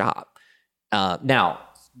better shop. Now,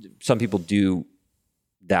 some people do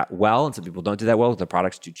that well, and some people don't do that well. The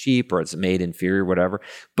product's too cheap, or it's made inferior, whatever.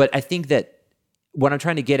 But I think that what I'm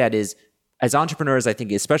trying to get at is, as entrepreneurs, I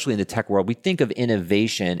think, especially in the tech world, we think of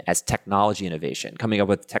innovation as technology innovation, coming up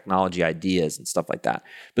with technology ideas and stuff like that.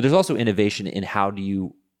 But there's also innovation in how do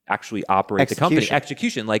you actually operate the company.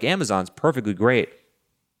 Execution, like Amazon's perfectly great.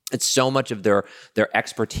 It's so much of their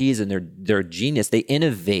expertise and their genius. They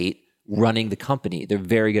innovate running the company. They're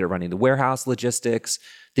very good at running the warehouse, logistics.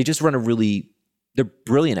 They just run they're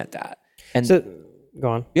brilliant at that. And so, go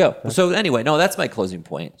on. Yeah. So anyway, no, that's my closing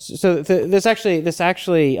point. So this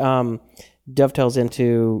actually dovetails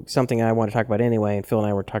into something I want to talk about anyway, and Phil and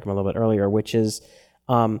I were talking about a little bit earlier, which is,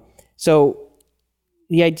 so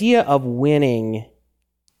the idea of winning.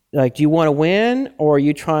 Like, do you want to win, or are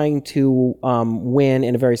you trying to win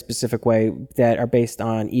in a very specific way that are based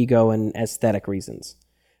on ego and aesthetic reasons?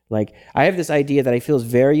 Like, I have this idea that I feel is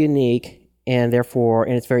very unique, and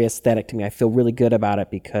it's very aesthetic to me. I feel really good about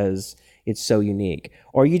it because it's so unique.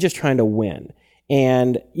 Or are you just trying to win?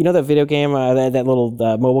 And that video game, that little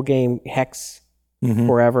mobile game, Hex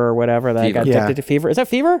Forever or whatever, that I got addicted to Fever. Is that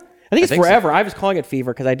Fever? I think it's think so. forever. I was calling it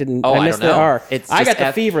fever because I didn't. Oh, I I missed don't the know. R. It's I just got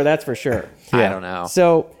the fever, that's for sure. I don't know.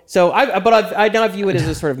 So I now view it as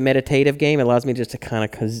a sort of meditative game. It allows me just to kind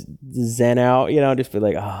of zen out, just be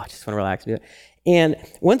like, oh, I just want to relax and do it. And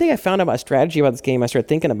one thing I found out about strategy about this game, I started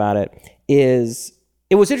thinking about it, is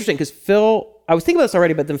it was interesting because I was thinking about this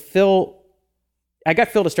already, but then I got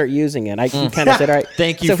Phil to start using it. He kind of said, all right.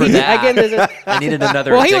 Thank you for that. I needed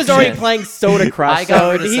another Well, he was already addiction. playing Soda Crush. I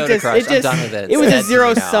got rid of Soda Crush. I'm done with it. It was It's a dead to me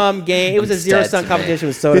zero-sum game. It was a zero-sum competition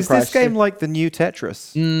with Soda Is Crush. this game like the new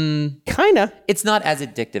Tetris? Kind of. It's not as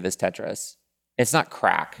addictive as Tetris. It's not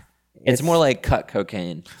crack. It's more like cut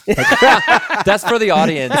cocaine. That's for the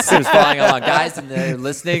audience who's following along. Guys, and they're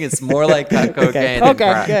listening, it's more like cut cocaine than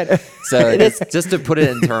crack. Good. So just to put it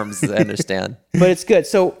in terms to understand. But it's good.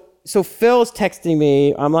 So Phil's texting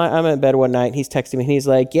me. I'm in bed one night. And he's texting me. And he's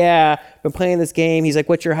like, "Yeah, been playing this game." He's like,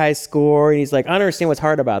 "What's your highest score?" And he's like, "I don't understand what's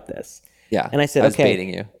hard about this." Yeah. And I said, I was "Okay."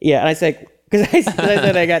 baiting you. Yeah. And I said, because I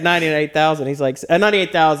said I got 98,000. He's like,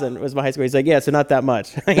 98,000 was my high score. He's like, "Yeah, so not that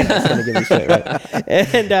much." I'm just gonna give me shit, right?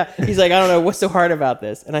 And he's like, "I don't know what's so hard about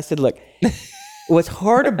this." And I said, "Look, what's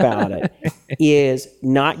hard about it is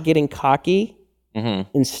not getting cocky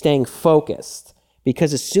and staying focused.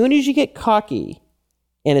 Because as soon as you get cocky."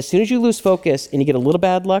 And as soon as you lose focus and you get a little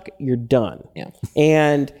bad luck, you're done. Yeah.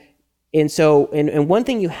 And so one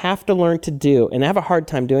thing you have to learn to do, and I have a hard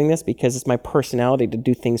time doing this because it's my personality to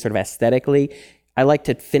do things sort of aesthetically. I like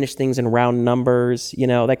to finish things in round numbers,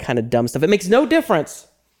 that kind of dumb stuff. It makes no difference,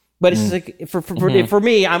 but it's like for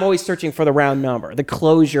me, I'm always searching for the round number, the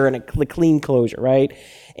closure and the clean closure, right?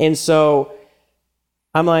 And so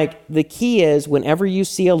I'm like, the key is whenever you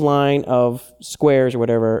see a line of squares or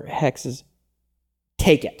whatever, hexes,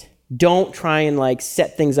 take it. Don't try and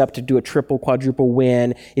set things up to do a triple, quadruple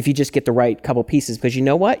win if you just get the right couple pieces, because you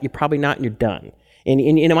know what? You're probably not, and you're done. And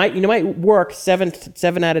it might work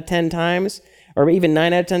 7 out of 10 times, or even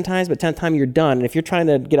 9 out of 10 times, but 10th time you're done. And if you're trying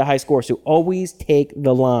to get a high score, so always take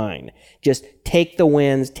the line. Just take the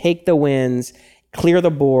wins, clear the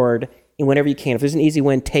board, and whenever you can. If there's an easy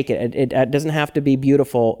win, take it. It doesn't have to be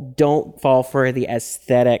beautiful. Don't fall for the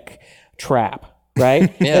aesthetic trap.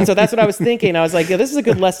 Right? Yeah. And so that's what I was thinking. I was like, this is a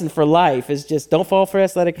good lesson for life, is just don't fall for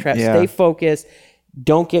aesthetic traps. Yeah. Stay focused.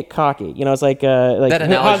 Don't get cocky. It's like that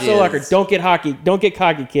analogy is, don't get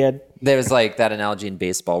cocky, kid. There's that analogy in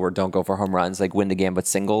baseball where don't go for home runs, win the game with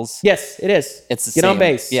singles. Yes, it is. It's the get same. On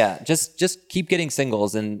base. Yeah, just keep getting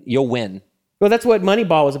singles and you'll win. Well, that's what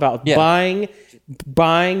Moneyball was about. Yeah.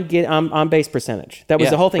 Buying, get on base percentage. That was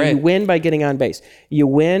the whole thing. Right. You win by getting on base. You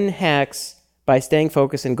win hex by staying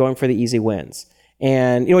focused and going for the easy wins.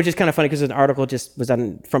 And, which is kind of funny because an article just was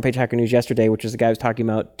on Front Page Hacker News yesterday, which was the guy who was talking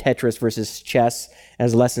about Tetris versus chess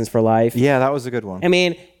as lessons for life. Yeah, that was a good one. I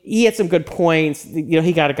mean, he had some good points.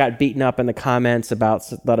 He got beaten up in the comments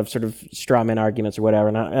about a lot of sort of straw man arguments or whatever.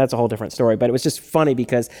 And that's a whole different story. But it was just funny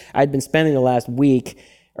because I'd been spending the last week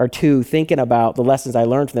or two thinking about the lessons I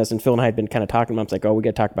learned from this. And Phil and I had been kind of talking about it. I was like, we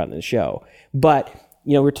got to talk about it in the show. But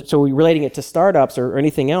so we're relating it to startups or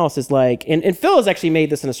anything else is and Phil has actually made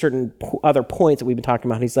this in a certain other points that we've been talking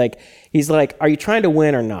about. He's like, are you trying to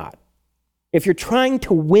win or not? If you're trying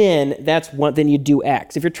to win, then you do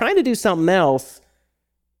X. If you're trying to do something else,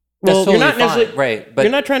 well, totally you're not necessarily right. But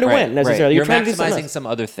you're not trying to win necessarily. Right. You're trying maximizing to do some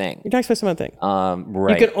other thing. You're trying to do some other thing.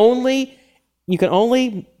 Right. You can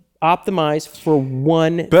only optimize for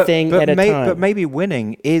one thing at a time. But maybe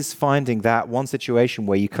winning is finding that one situation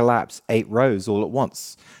where you collapse 8 rows all at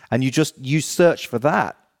once, and you search for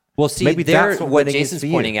that. Well, see, maybe that's what Jason's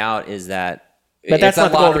pointing out is that it's a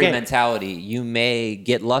lottery mentality. You may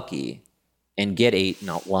get lucky and get 8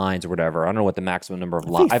 lines or whatever. I don't know what the maximum number of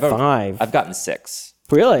lines. 5. I've gotten 6.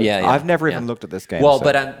 Really? Yeah. I've never even looked at this game. Well,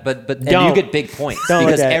 but and you get big points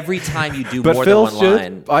because every time you do more than one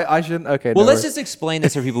line. I shouldn't. Okay. Well, let's just explain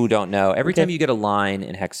this for people who don't know. Every time you get a line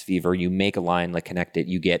in Hex Fever, you make a line connect it.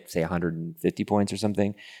 You get say 150 points or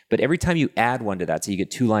something. But every time you add one to that, so you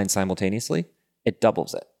get 2 lines simultaneously, it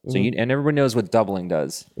doubles it. So and everyone knows what doubling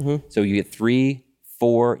does. So you get 3,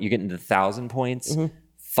 4. You get into 1,000 points.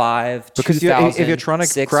 5, because 2,000, if you're trying to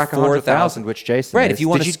 6, crack 100,000, which Jason right? is, If you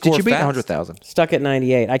want to score did you beat fast? 100,000? Stuck at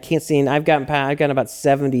 98. I can't see. I've gotten about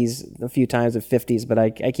 70s a few times, and 50s, but I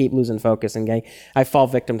keep losing focus and I fall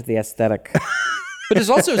victim to the aesthetic. But there's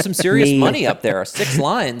also some serious money up there. 6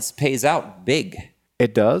 lines pays out big.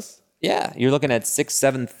 It does. Yeah, you're looking at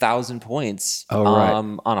 6,000-7,000 points right.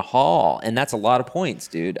 on a haul, and that's a lot of points,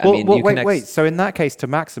 dude. Well, I mean, wait. So in that case, to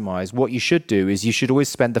maximize, what you should do is you should always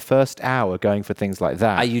spend the first hour going for things like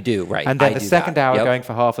that. You do, right? And then I the do second that. hour Yep. going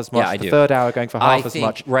for half as much. Yeah, I the do. third hour going for half as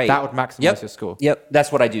much. Right. That would maximize your score. Yep,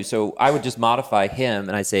 that's what I do. So I would just modify him,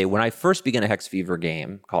 and I say when I first begin a Hex Fever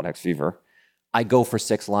game called Hex Fever, I go for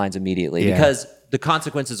 6 lines immediately because the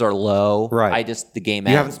consequences are low. Right. The game You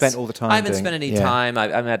ends. haven't spent all the time I haven't doing- spent any yeah. time.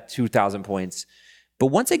 I'm at 2,000 points. But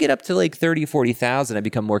once I get up to like 30, 40,000, I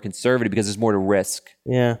become more conservative because there's more to risk.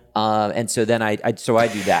 Yeah. And so then I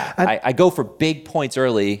do that. I go for big points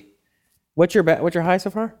early. What's your high so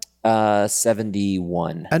far?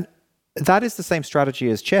 71. And that is the same strategy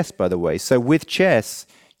as chess, by the way. So with chess,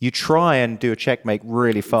 you try and do a checkmate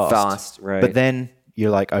really fast. Right. But then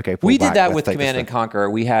you're like, okay, pull We back, did that let's with take this Command and thing. Conquer.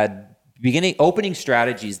 We had opening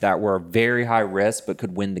strategies that were very high risk but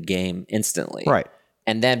could win the game instantly. Right.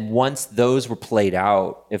 And then once those were played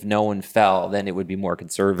out, if no one fell, then it would be more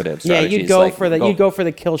conservative Yeah, strategies. you'd go like, for the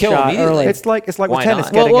kill shot immediately. early. It's like Why with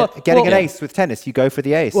tennis, not? getting an well- ace with tennis. You go for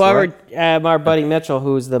the ace. Well, right? our buddy Mitchell,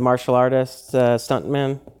 who's the martial artist,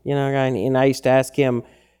 stuntman, guy, and I used to ask him,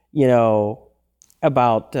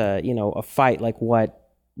 about, a fight, like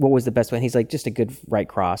what was the best way? And he's like, just a good right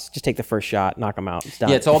cross. Just take the first shot, knock him out. It's done.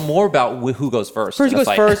 Yeah, it's all more about who goes first. First in a goes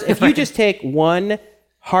fight. first. If you just take one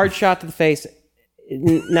hard shot to the face,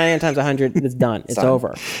 99 times 100, it's done. It's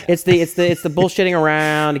over. It's the bullshitting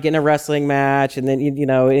around, getting a wrestling match, and then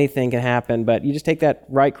anything can happen. But you just take that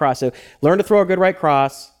right cross. So learn to throw a good right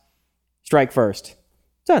cross. Strike first.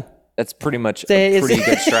 It's done. That's pretty much Say a it's- pretty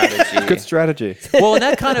good strategy. Good strategy. Well, and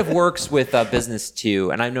that kind of works with business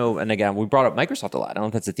too. And I know, and again, we brought up Microsoft a lot. I don't know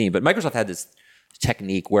if that's the theme, but Microsoft had this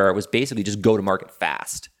technique where it was basically just go to market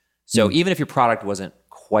fast. So even if your product wasn't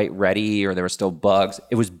quite ready or there were still bugs,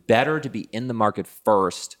 it was better to be in the market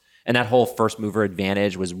first. And that whole first mover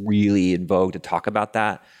advantage was really in vogue to talk about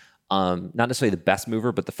that. Not necessarily the best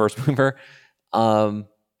mover, but the first mover. And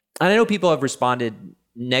I know people have responded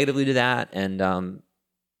negatively to that, and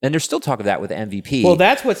there's still talk of that with MVP. Well,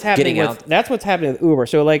 that's what's happening getting with that's what's happening with Uber.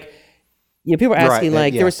 So like, people are asking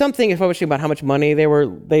Right, yeah. there was something publishing about how much money they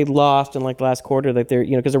lost in like the last quarter. Like they're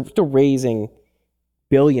because they're still raising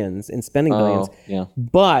billions and spending billions. yeah.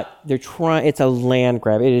 But they're trying. It's a land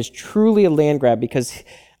grab. It is truly a land grab because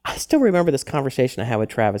I still remember this conversation I had with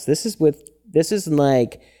Travis. This is in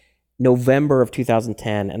like November of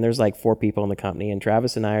 2010, and there's like 4 people in the company, and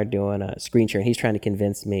Travis and I are doing a screen share, and he's trying to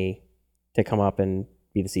convince me to come up and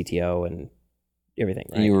be the CTO and everything.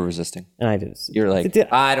 Right? And you were resisting. And I did. You're like,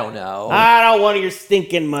 I don't know. I don't want your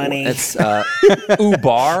stinking money. It's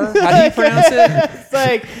Ubar. How do you pronounce it?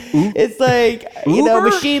 it's like Uber?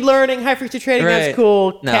 machine learning, high frequency trading. Right. That's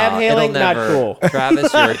cool. No, Cab hailing, it'll not never. cool.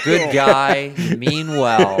 Travis, you're a good guy. You mean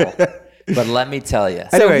well. But let me tell you.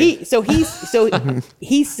 So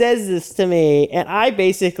he says this to me, and I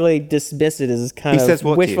basically dismiss it as kind He of says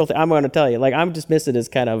what to wishful. you? I'm going to tell you, like I'm dismiss it as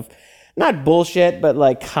kind of not bullshit, but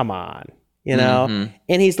like come on, And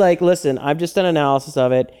he's like, listen, I've just done analysis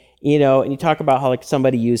of it, And you talk about how like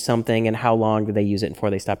somebody used something and how long do they use it before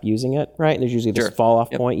they stop using it, right? And there's usually this fall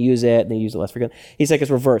off point. Use it, and they use it less frequently. He's like,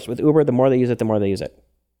 it's reversed with Uber. The more they use it, the more they use it.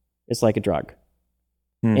 It's like a drug.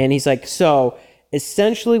 And he's like, so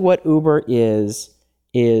essentially what Uber is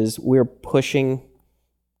we're pushing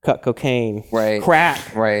cut cocaine,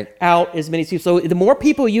 crack, out as many people. So the more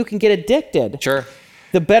people you can get addicted,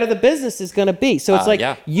 the better the business is going to be. So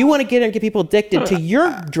it's you want to get people addicted to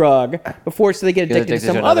your drug before so they get addicted to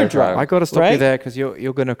some other drug. I got to stop right? you there because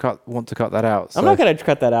you're going to want to cut that out. I'm not going to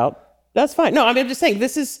cut that out. That's fine. No, I mean, I'm just saying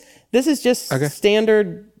this is just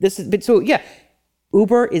standard.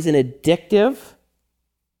 Uber is an addictive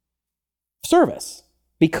service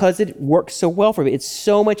because it works so well for me. It's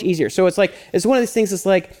so much easier. So it's one of these things that's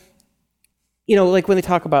like, like when they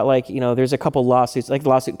talk about there's a couple lawsuits, like the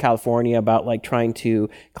lawsuit in California about like trying to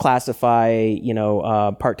classify,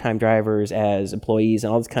 part-time drivers as employees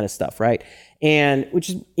and all this kind of stuff, right? And which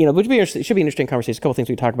should be it should be an interesting conversation. A couple things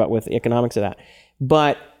we talk about with the economics of that.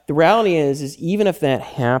 But the reality is even if that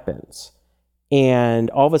happens, and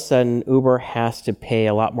all of a sudden Uber has to pay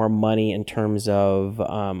a lot more money in terms of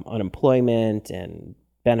unemployment and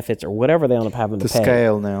benefits or whatever they end up having to pay. The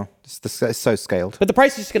scale now. It's so scaled. But the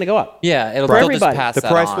price is just going to go up. Yeah, for everybody. The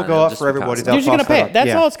price will go up for everybody. You're just going to pay it.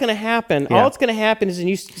 That's all it's going to happen. Yeah. All it's going to happen is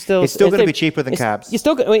it's still going to be cheaper than cabs. You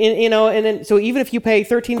still, and then so even if you pay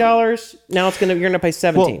 $13, now you're going to pay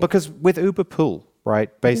 $17. Well, because with Uber Pool, right?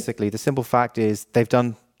 Basically, the simple fact is they've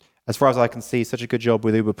done, as far as I can see, such a good job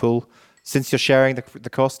with Uber Pool. Since you're sharing the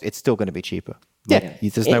cost, it's still going to be cheaper.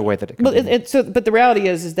 There's no way that it can be. But the reality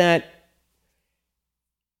is that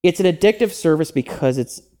It's an addictive service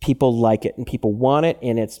because people like it and people want it,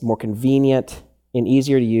 and it's more convenient and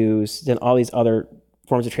easier to use than all these other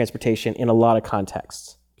forms of transportation in a lot of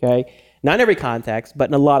contexts. Okay, not in every context, but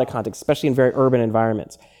in a lot of contexts, especially in very urban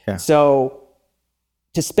environments. Yeah. So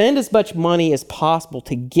to spend as much money as possible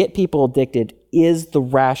to get people addicted is the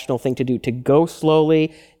rational thing to do. To go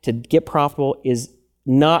slowly, to get profitable is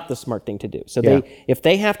not the smart thing to do. So if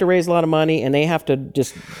they have to raise a lot of money and they have to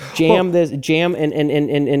just jam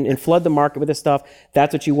and flood the market with this stuff,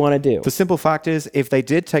 that's what you want to do. The simple fact is, if they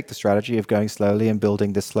did take the strategy of going slowly and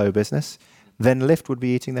building this slow business, then Lyft would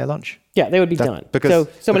be eating their lunch. Yeah, they would be done. Because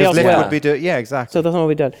somebody else Lyft will. would be doing. Yeah, exactly. So someone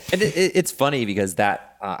would be done. And it's funny because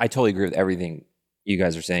I totally agree with everything you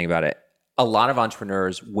guys are saying about it. A lot of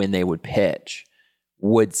entrepreneurs, when they would pitch,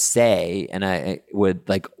 would say, and I would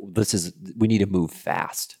like, we need to move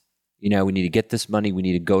fast. We need to get this money. We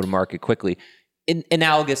need to go to market quickly.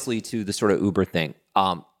 Analogously to the sort of Uber thing.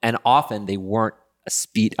 And often they weren't a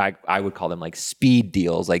speed, I would call them like speed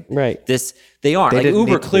deals. Like right. They aren't. They like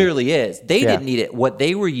Uber clearly is. They Yeah. didn't need it. What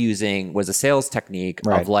they were using was a sales technique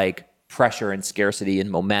Right. of like pressure and scarcity and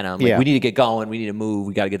momentum. Like Yeah. we need to get going. We need to move.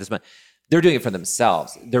 We got to get this money. They're doing it for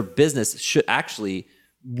themselves. Their business should actually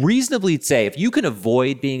reasonably say, if you can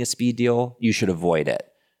avoid being a speed deal, you should avoid it.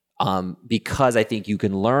 Because I think you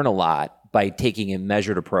can learn a lot by taking a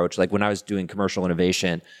measured approach. Like when I was doing commercial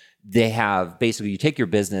innovation, they have basically, you take your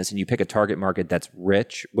business and you pick a target market that's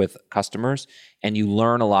rich with customers, and you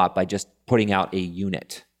learn a lot by just putting out a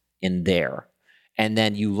unit in there. And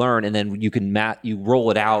then you learn, and then you can you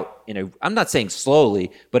roll it out I'm not saying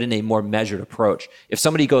slowly, but in a more measured approach. If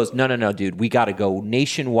somebody goes, no, dude, we got to go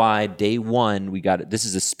nationwide day one. This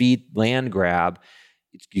is a speed land grab.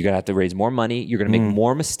 You're going to have to raise more money. You're going to make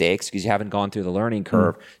more mistakes because you haven't gone through the learning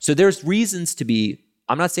curve. So there's reasons to be,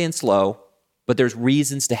 I'm not saying slow, but there's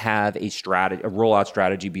reasons to have a rollout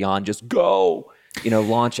strategy beyond just go,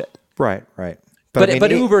 launch it. Right.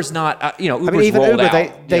 But Uber's not, Uber's even rolled Uber,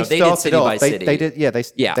 out. they did started city off. by city. They did. Yeah.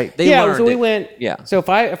 They learned so we it. went. Yeah. So if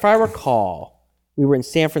I recall, we were in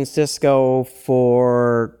San Francisco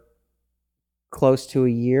for close to a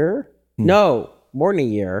year. No, more than a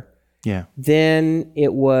year. Yeah. Then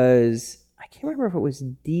it was, I can't remember if it was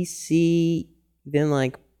DC, then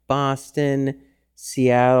like Boston,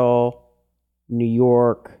 Seattle, New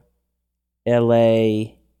York,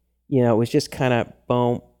 LA. It was just kind of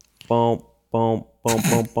boom, boom, boom, boom,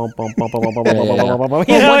 boom, boom, boom, boom, boom, boom, boom, boom, boom, boom, boom. Well,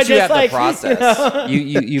 once you have the process,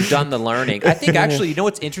 you've done the learning. I think actually,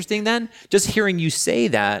 what's interesting then? Just hearing you say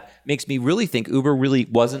that makes me really think Uber really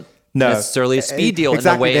wasn't necessarily a speed deal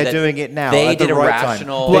exactly. in the way They're that doing it now. They at the did a right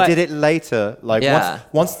rational. Time. They did it later. Like Yeah.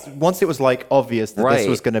 once it was like obvious that this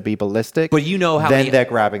was going to be ballistic. But you know how then many- they're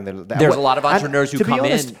grabbing the. There's a lot of entrepreneurs who to be come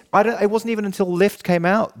honest, in. It wasn't even until Lyft came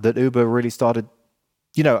out that Uber really started.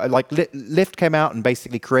 Lyft came out and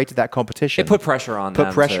basically created that competition. It put pressure on them.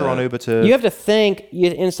 Put pressure on Uber to. You have to think,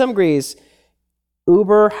 in some degrees,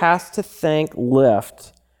 Uber has to thank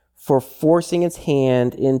Lyft for forcing its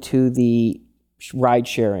hand into the ride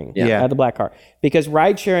sharing Yeah. the black car. Because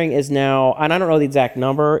ride sharing is now, and I don't know the exact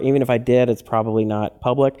number, even if I did, it's probably not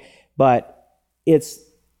public, but it's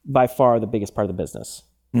by far the biggest part of the business,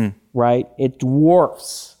 right? It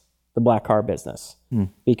dwarfs the black car business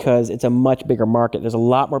because it's a much bigger market. There's a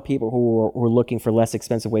lot more people who are looking for less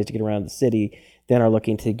expensive ways to get around the city than are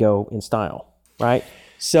looking to go in style, right?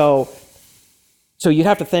 So you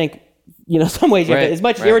have to think, some ways, as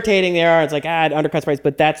much irritating they are, it's like, it undercuts price,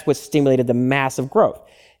 but that's what stimulated the massive growth.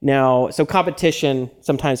 Now, so competition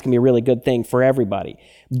sometimes can be a really good thing for everybody.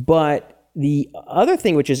 But the other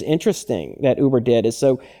thing which is interesting that Uber did is,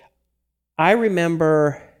 so I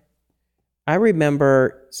remember,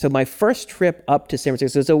 so my first trip up to San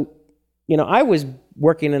Francisco, so, I was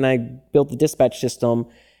working and I built the dispatch system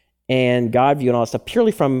and Godview and all that stuff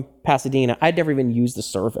purely from Pasadena. I'd never even used the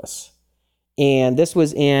service. And this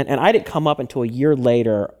was and I didn't come up until a year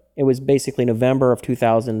later. It was basically November of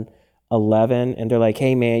 2011. And they're like,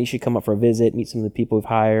 hey man, you should come up for a visit, meet some of the people we've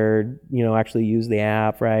hired, actually use the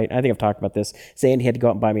app, right? I think I've talked about this. Saying he had to go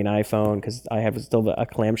out and buy me an iPhone because I have still a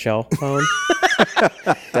clamshell phone.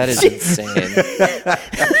 That is insane.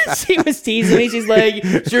 She was teasing me. She's like,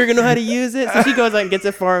 sure you know how to use it? So she goes out and gets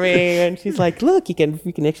it for me. And she's like, look, you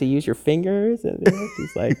can actually use your fingers. And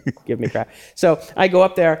she's like, give me crap. So I go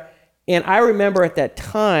up there. And I remember at that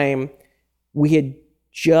time, we had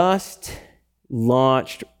just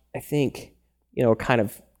launched, I think, kind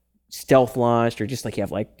of stealth launched, or just like you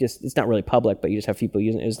have it's not really public, but you just have people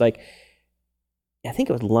using it. It was like, I think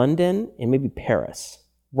it was London and maybe Paris,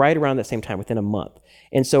 right around that same time, within a month.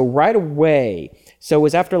 And so right away, so it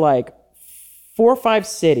was after like 4 or 5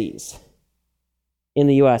 cities, in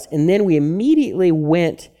the US. And then we immediately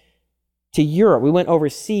went to Europe. We went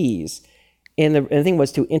overseas. And the thing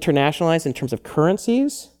was to internationalize in terms of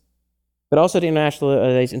currencies, but also to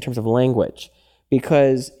internationalize in terms of language.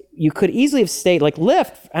 Because you could easily have stayed, like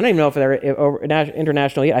Lyft, I don't even know if they're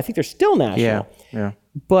international yet. I think they're still national. Yeah.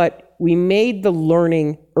 But we made the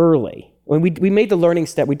learning early. When we made the learning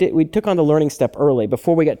step, we took on the learning step early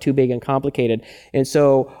before we got too big and complicated. And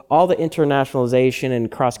so all the internationalization and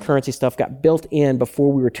cross-currency stuff got built in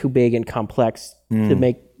before we were too big and complex to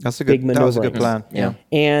make big maneuvering. That was a good plan. Yeah.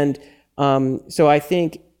 And so I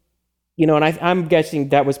think, and I'm guessing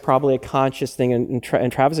that was probably a conscious thing in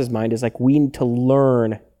Travis's mind, is like, we need to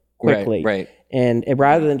learn quickly. Right. And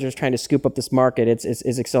rather than just trying to scoop up this market,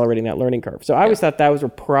 it's accelerating that learning curve. So I always thought that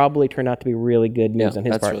would probably turn out to be really good moves on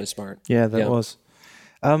his part. That's really smart. Yeah, that was.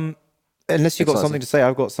 Unless you've got something to say,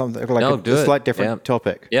 I've got something like a slight different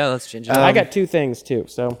topic. Yeah, let's change it. I got two things too.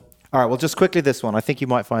 So all right, well, just quickly this one. I think you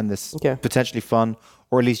might find this potentially fun,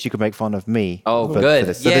 or at least you can make fun of me. Oh, good. For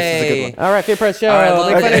this. So this is a good one. All right, Fear Press Show. All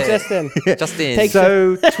right, Make fun of Justin. Justin.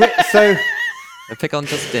 So I pick on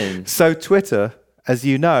Justin. So Twitter, as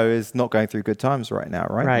you know, is not going through good times right now,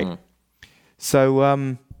 right? Right.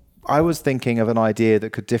 So I was thinking of an idea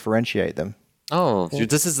that could differentiate them. Oh,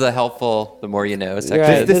 this is the helpful, the more you know section.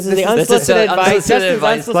 Right. This is the unsolicited advice. Justin's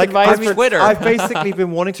unsolicited advice for Twitter. I've basically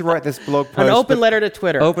been wanting to write this blog post. An open letter to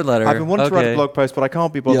Twitter. Open letter. I've been wanting to write a blog post, but I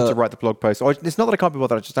can't be bothered to write the blog post. Or it's not that I can't be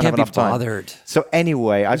bothered, I just don't have enough time. Bothered. So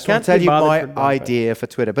anyway, I just want to tell you my idea for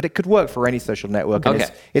Twitter, but it could work for any social network. And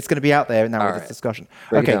it's going to be out there now with this discussion.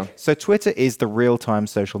 So Twitter is the real-time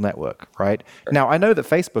social network, right? Now, I know that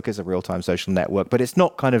Facebook is a real-time social network, but it's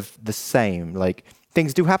not kind of the same. Like,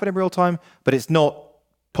 things do happen in real time, but it's not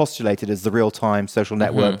postulated as the real-time social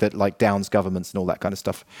network that like downs governments and all that kind of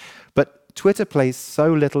stuff. But Twitter pays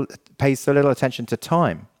so little attention to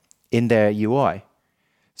time in their UI.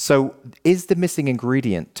 So is the missing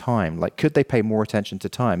ingredient time? Like, could they pay more attention to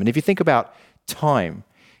time? And if you think about time,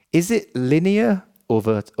 is it linear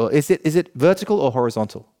or is it vertical or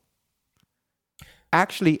horizontal?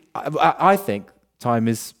 Actually, I think time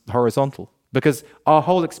is horizontal because our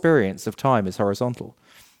whole experience of time is horizontal.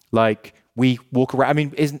 Like, we walk around. I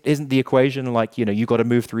mean, isn't the equation like, you got to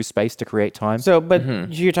move through space to create time? So, but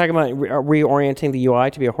you're talking about reorienting the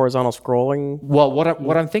UI to be a horizontal scrolling? Well,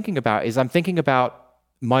 what I'm thinking about is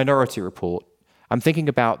Minority Report. I'm thinking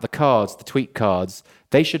about the cards, the tweet cards.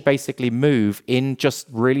 They should basically move in just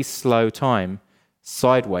really slow time,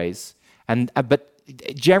 sideways, but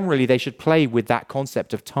generally they should play with that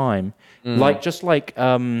concept of time, like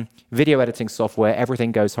video editing software.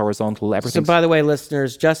 Everything goes horizontal. So, by the way,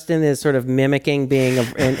 listeners, Justin is sort of mimicking being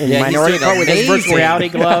in Minority Report with his virtual reality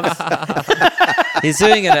gloves. He's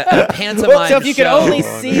doing a pantomime. So if you could only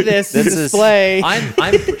see this display.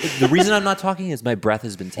 The reason I'm not talking is my breath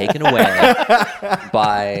has been taken away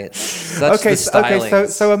by such the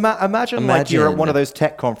stylings. So imagine like you're at one of those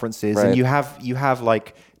tech conferences and you have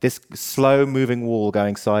like this slow moving wall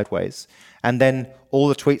going sideways, and then all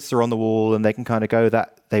the tweets are on the wall and they can kind of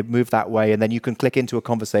they move that way, and then you can click into a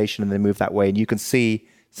conversation and they move that way, and you can see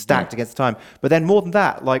stacked against time. But then more than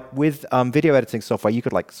that, like with video editing software, you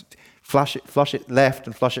could like flush it left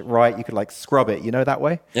and flush it right. You could like scrub it, that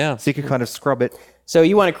way. Yeah. So you could kind of scrub it. So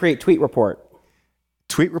you want to create Tweet Report?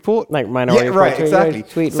 Tweet Report? Like Minority Report. Right, exactly.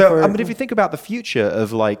 Tweet so, report. I mean, if you think about the future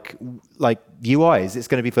of like UIs, it's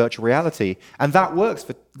going to be virtual reality, and that works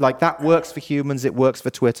for humans. It works for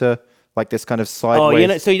Twitter, like this kind of sideways.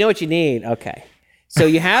 Oh, so you know what you need? Okay. So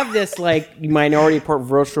you have this like Minority Report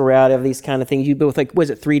virtual reality of these kind of things. You build with was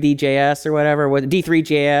it 3D.js or whatever? Was it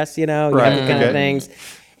D3.js? You have the kind of things.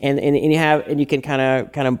 And you can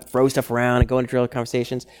kind of throw stuff around and go into real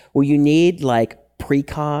conversations. Well, you need like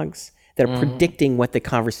precogs that are predicting what the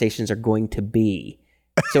conversations are going to be.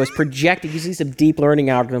 So it's projecting using some deep learning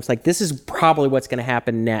algorithms. Like, this is probably what's going to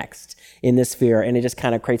happen next in this sphere, and it just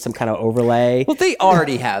kind of creates some kind of overlay. Well, they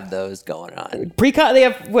already have those going on. They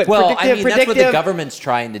have what? Well, that's what the government's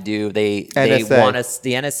trying to do. They want us.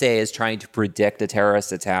 The NSA is trying to predict a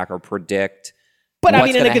terrorist attack or predict. But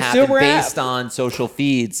what's in a consumer app, based on social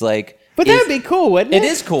feeds, like. But that would be cool, wouldn't it? It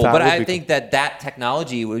is cool, but I think that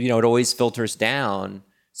technology, it always filters down.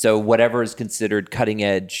 So whatever is considered cutting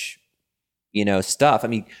edge, stuff. I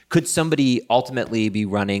mean, could somebody ultimately be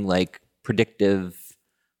running like predictive,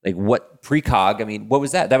 like what precog? I mean, what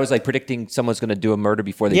was that? That was like predicting someone's going to do a murder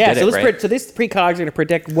before they did it, right? So these precogs are going to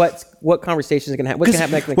predict what conversations are going to happen. What's going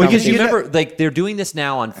to happen next in the Because conversation. you remember, like they're doing this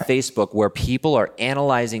now on Facebook, where people are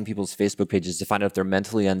analyzing people's Facebook pages to find out if they're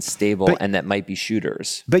mentally unstable and that might be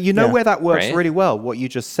shooters. But where that works really well, what you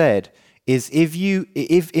just said, is if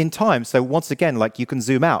in time, so once again, like you can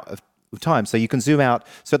zoom out time. So you can zoom out.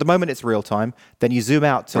 So at the moment it's real time. Then you zoom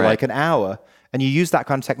out to like an hour, and you use that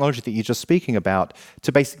kind of technology that you're just speaking about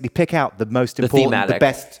to basically pick out the most important, the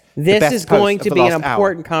best. This is going to be an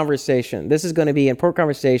important conversation. This is going to be an important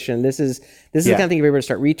conversation. This is the kind of thing you're able to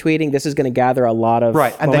start retweeting. This is going to gather a lot of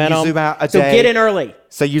and momentum. then you zoom out a day. So get in early.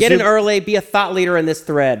 So you get in early. Be a thought leader in this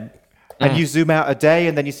thread. And you zoom out a day,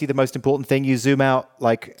 and then you see the most important thing. You zoom out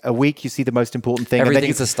like a week, you see the most important thing.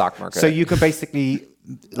 Everything's a stock market. So you can basically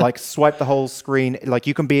like swipe the whole screen. Like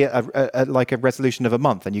you can be like a resolution of a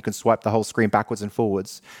month, and you can swipe the whole screen backwards and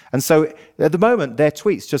forwards. And so at the moment, their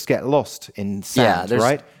tweets just get lost in sand,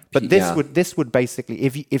 right? But this would basically,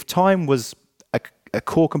 if time was a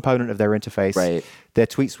core component of their interface, their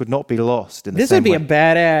tweets would not be lost in the same way. This would be a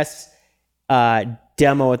badass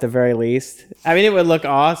demo at the very least. I mean, it would look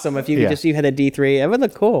awesome if you could just, you had a D3. It would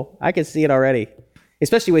look cool. I could see it already,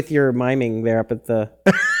 especially with your miming there up at the.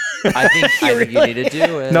 I think you need to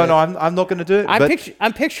do it. No, I'm not going to do it.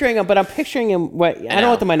 I'm picturing him, but I'm picturing him. I don't know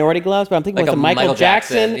what the minority gloves, but I'm thinking like with the Michael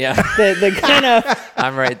Jackson. The kind of.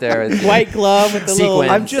 I'm right there with white glove with the sequence.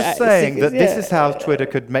 little. I'm just saying that this is how Twitter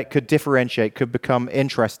could differentiate, could become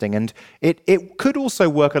interesting, and it could also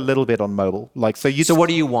work a little bit on mobile. Like so, what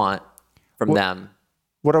do you want from them?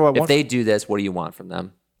 What do I want? If they do this, what do you want from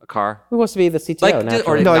them? A car? Who wants to be the CTO?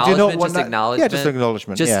 Or no, I do not want just that. acknowledgement. Yeah, just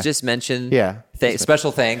acknowledgement. Just mention.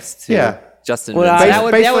 Special thanks to Justin. Well, that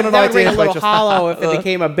would ring a little hollow if it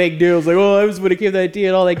became a big deal. It's like, oh, I was going to give the idea,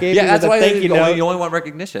 and all they gave me was a thank you note. You only want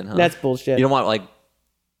recognition, huh? That's bullshit. You don't want like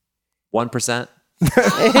 1%.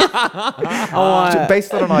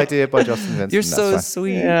 Based on an idea by Justin Vincent. You're so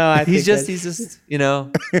sweet. No, he's just generous.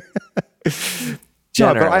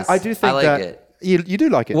 No, but I do think I like that it. You do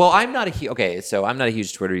like it. Well, I'm not a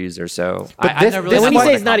huge Twitter user, so But when he says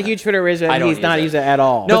he's not a huge Twitter user, he's not a user at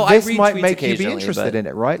all. No, but this I might retweets make you be occasionally, interested in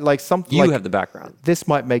it, right? Like something. You have the background. This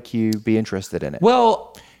might make you be interested in it.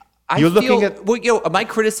 Well, looking at my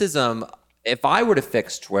criticism. If I were to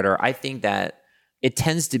fix Twitter, I think that it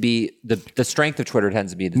tends to be the strength of Twitter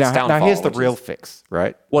tends to be the downfall. Now here's the real fix,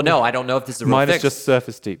 right? Well, no, I don't know if this is the real Mine fix. is just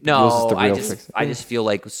surface deep. No, Yours is the real fix. I just feel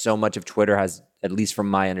like so much of Twitter has, at least from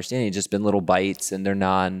my understanding, just been little bites, and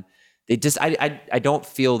I don't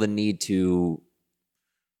feel the need to.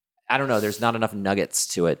 I don't know. There's not enough nuggets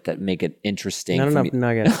to it that make it interesting. Not enough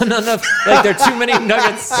nuggets. Not enough. Like there are too many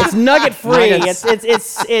nuggets. It's nugget free.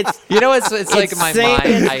 It's. You know, it's like my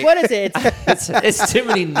mind. What is it? It's too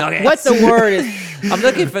many nuggets. What's the word? I'm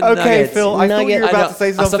looking for nuggets. Okay, Phil. I thought you were about to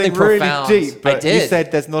say something really profound. deep, but I did. you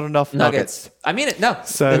said there's not enough nuggets. I mean it. No.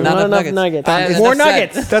 So not enough nuggets. More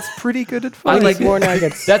nuggets. That's pretty good advice. I like more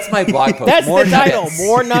nuggets. That's my blog post. That's more the title. Nuggets.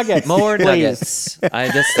 More nuggets. More nuggets.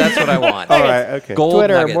 That's what I want. All right. Okay. Gold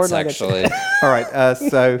Twitter, nuggets, more nuggets. actually. All right.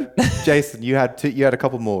 So, Jason, you had a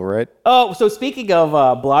couple more, right? Oh, so speaking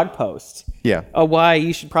of blog posts, why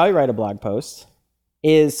you should probably write a blog post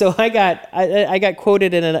is I got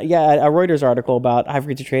quoted in a Reuters article about high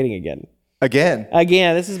frequency trading again. Again.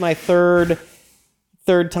 This is my third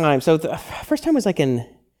time. So the first time was like in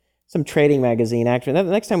some trading magazine. Actually, the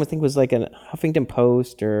next time I think was like a Huffington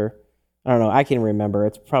Post or I don't know. I can't remember.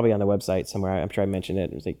 It's probably on the website somewhere. I'm sure I mentioned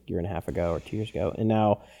it. It was like a year and a half ago or 2 years ago. And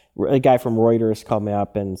now a guy from Reuters called me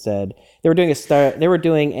up and said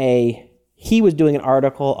he was doing an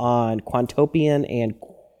article on Quantopian and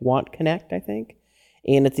QuantConnect, I think.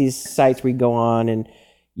 And it's these sites where you go on and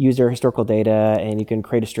use their historical data and you can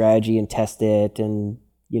create a strategy and test it and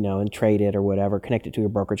trade it or whatever, connect it to your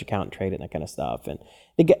brokerage account and trade it and that kind of stuff. And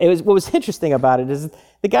what was interesting about it is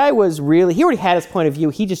the guy was he already had his point of view.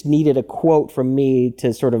 He just needed a quote from me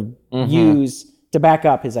to sort of use to back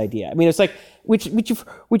up his idea. I mean, it's like, which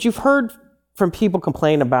you've heard from people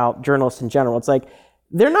complain about journalists in general. It's like,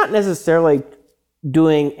 they're not necessarily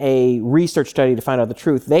doing a research study to find out the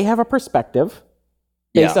truth. They have a perspective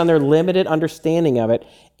based on their limited understanding of it.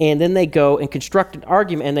 And then they go and construct an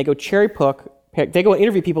argument and they go cherry pick. They go and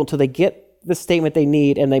interview people until they get the statement they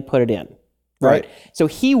need and they put it in. Right. So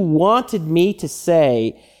he wanted me to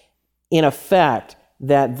say, in effect,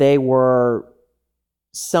 that they were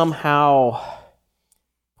somehow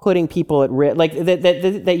putting people at risk, like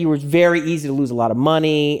that you were very easy to lose a lot of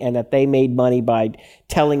money, and that they made money by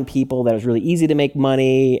telling people that it was really easy to make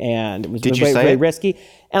money, and it was very risky.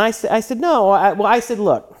 And I said no. I said,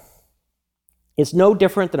 look, it's no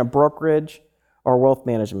different than a brokerage or a wealth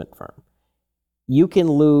management firm. You can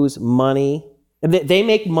lose money. They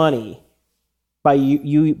make money by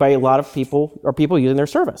by a lot of people or people using their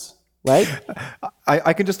service, right?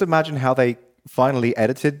 I can just imagine how they finally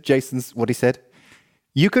edited what he said.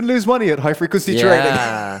 You can lose money at high frequency trading.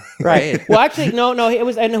 Right. Well, actually, no. It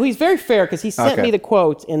was, and he's very fair because he sent me the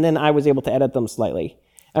quotes, and then I was able to edit them slightly.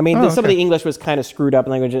 I mean, Oh, some of okay. the English was kind of screwed up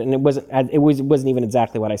in language, and it wasn't even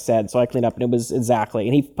exactly what I said. So I cleaned up, and it was exactly,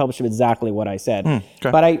 and he published exactly what I said.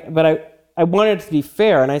 okay. But I wanted it to be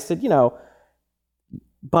fair, and I said,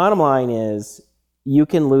 bottom line is you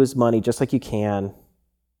can lose money just like you can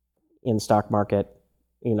in the stock market,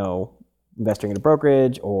 investing in a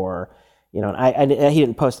brokerage, or he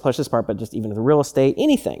didn't push this part, but just even the real estate,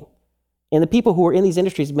 anything. And the people who are in these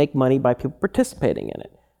industries make money by people participating in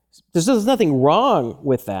it. There's nothing wrong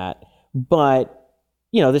with that, but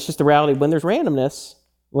that's just the reality. When there's randomness,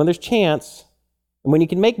 when there's chance, and when you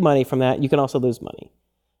can make money from that, you can also lose money.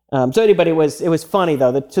 So it was funny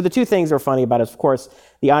though. The two things that were funny about it is, of course,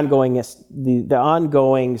 the ongoing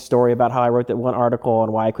story about how I wrote that one article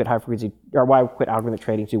on why I quit algorithmic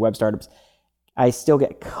trading to web startups. I still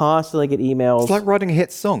constantly get emails. It's like writing a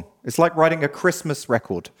hit song. It's like writing a Christmas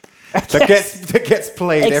record that gets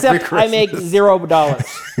played every Except Christmas. I make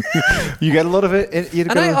 $0. You get a lot of it.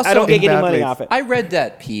 I don't get any money off it. I read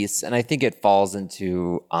that piece, and I think it falls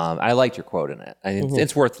into. I liked your quote in it.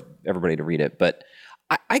 It's worth everybody to read it, but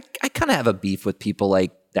I kind of have a beef with people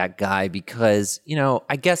like that guy because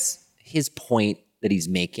I guess his point that he's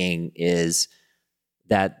making is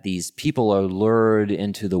that these people are lured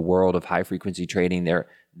into the world of high frequency trading.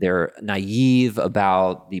 They're naive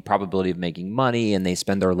about the probability of making money, and they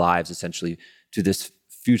spend their lives essentially to this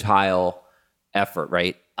futile effort,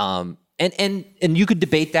 right? And you could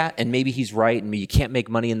debate that, and maybe he's right, and you can't make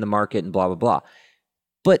money in the market, and blah blah blah.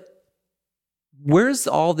 But where's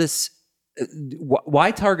all this?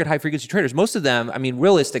 Why target high frequency traders? Most of them, I mean,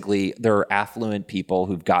 realistically, they're affluent people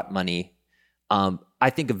who've got money. I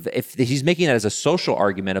think if he's making that as a social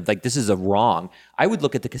argument of like, this is a wrong, I would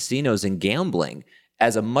look at the casinos and gambling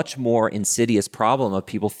as a much more insidious problem of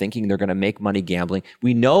people thinking they're going to make money gambling.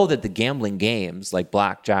 We know that the gambling games like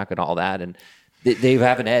blackjack and all that, and they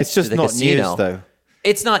have an edge It's just to the not casino. news, though.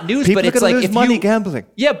 It's not news, People but are it's gonna like lose if money you gambling.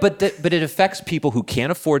 Yeah, but it affects people who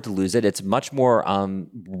can't afford to lose it. It's much more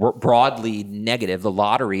broadly negative. The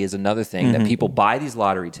lottery is another thing that people buy these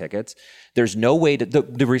lottery tickets. There's no way to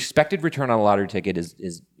the expected return on a lottery ticket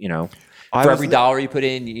is for every dollar you put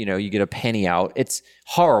in, you get a penny out. It's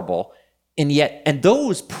horrible. And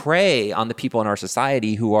those prey on the people in our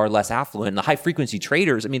society who are less affluent, the high frequency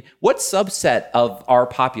traders. I mean, what subset of our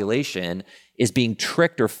population is being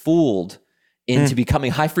tricked or fooled into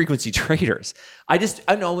becoming high frequency traders? I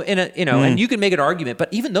know, and you can make an argument, but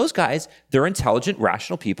even those guys, they're intelligent,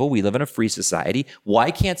 rational people. We live in a free society.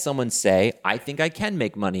 Why can't someone say, I think I can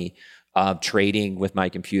make money trading with my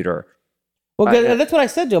computer? Well, that's what I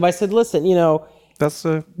said to him. I said, listen, That's a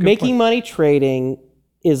good making point. money trading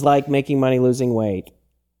is like making money losing weight.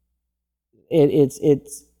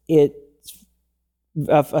 It's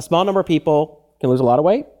a small number of people can lose a lot of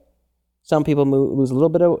weight. Some people lose a little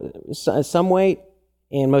bit of some weight,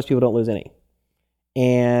 and most people don't lose any.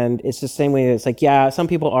 And it's the same way. It's like, yeah, some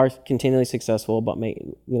people are continually successful about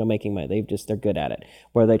making money. They're good at it,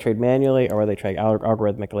 whether they trade manually or whether they trade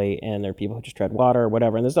algorithmically. And there are people who just trade water or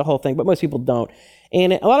whatever. And there's the whole thing, but most people don't.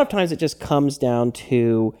 And a lot of times it just comes down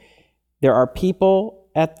to there are people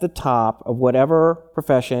at the top of whatever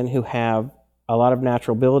profession who have a lot of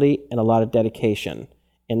natural ability and a lot of dedication,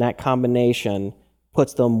 and that combination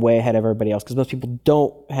puts them way ahead of everybody else because most people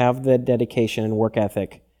don't have the dedication and work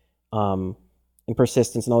ethic and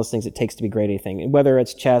persistence and all those things it takes to be great at anything, whether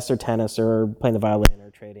it's chess or tennis or playing the violin or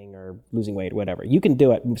trading or losing weight, whatever. You can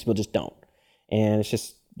do it. Most people just don't. And it's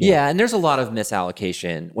just... Yeah, and there's a lot of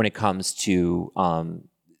misallocation when it comes to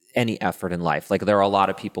any effort in life. Like there are a lot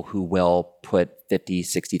of people who will put $50,000,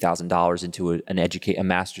 $60,000 into a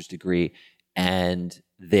master's degree and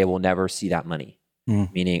they will never see that money.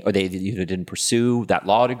 Meaning, or they either didn't pursue that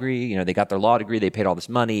law degree, they got their law degree, they paid all this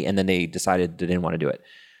money, and then they decided they didn't want to do it.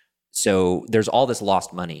 So there's all this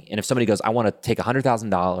lost money. And if somebody goes, I want to take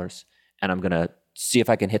 $100,000 and I'm going to see if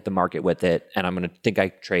I can hit the market with it, and I'm going to think I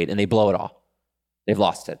trade, and they blow it all. They've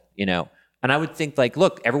lost it, And I would think like,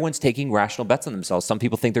 look, everyone's taking rational bets on themselves. Some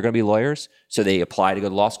people think they're going to be lawyers, so they apply to go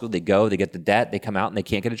to law school, they get the debt, they come out and they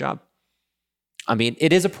can't get a job. I mean,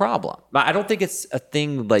 it is a problem. I don't think it's a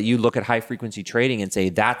thing that you look at high frequency trading and say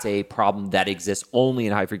that's a problem that exists only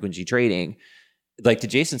in high frequency trading. Like to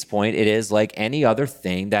Jason's point, it is like any other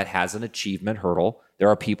thing that has an achievement hurdle. There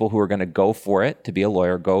are people who are going to go for it to be a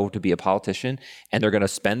lawyer, go to be a politician, and they're going to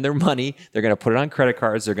spend their money. They're going to put it on credit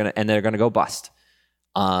cards. They're going to go bust.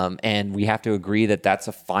 And we have to agree that that's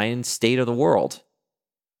a fine state of the world.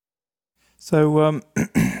 So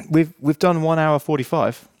we've done 1 hour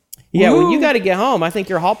 45. Yeah, when you got to get home, I think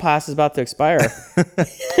your hall pass is about to expire.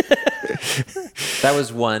 That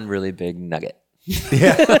was one really big nugget.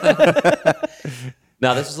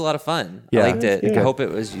 No, this was a lot of fun. Yeah. I liked it. Good. I hope it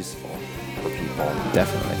was useful for people.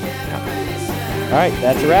 Definitely. All right,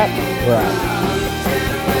 that's a wrap. We're out.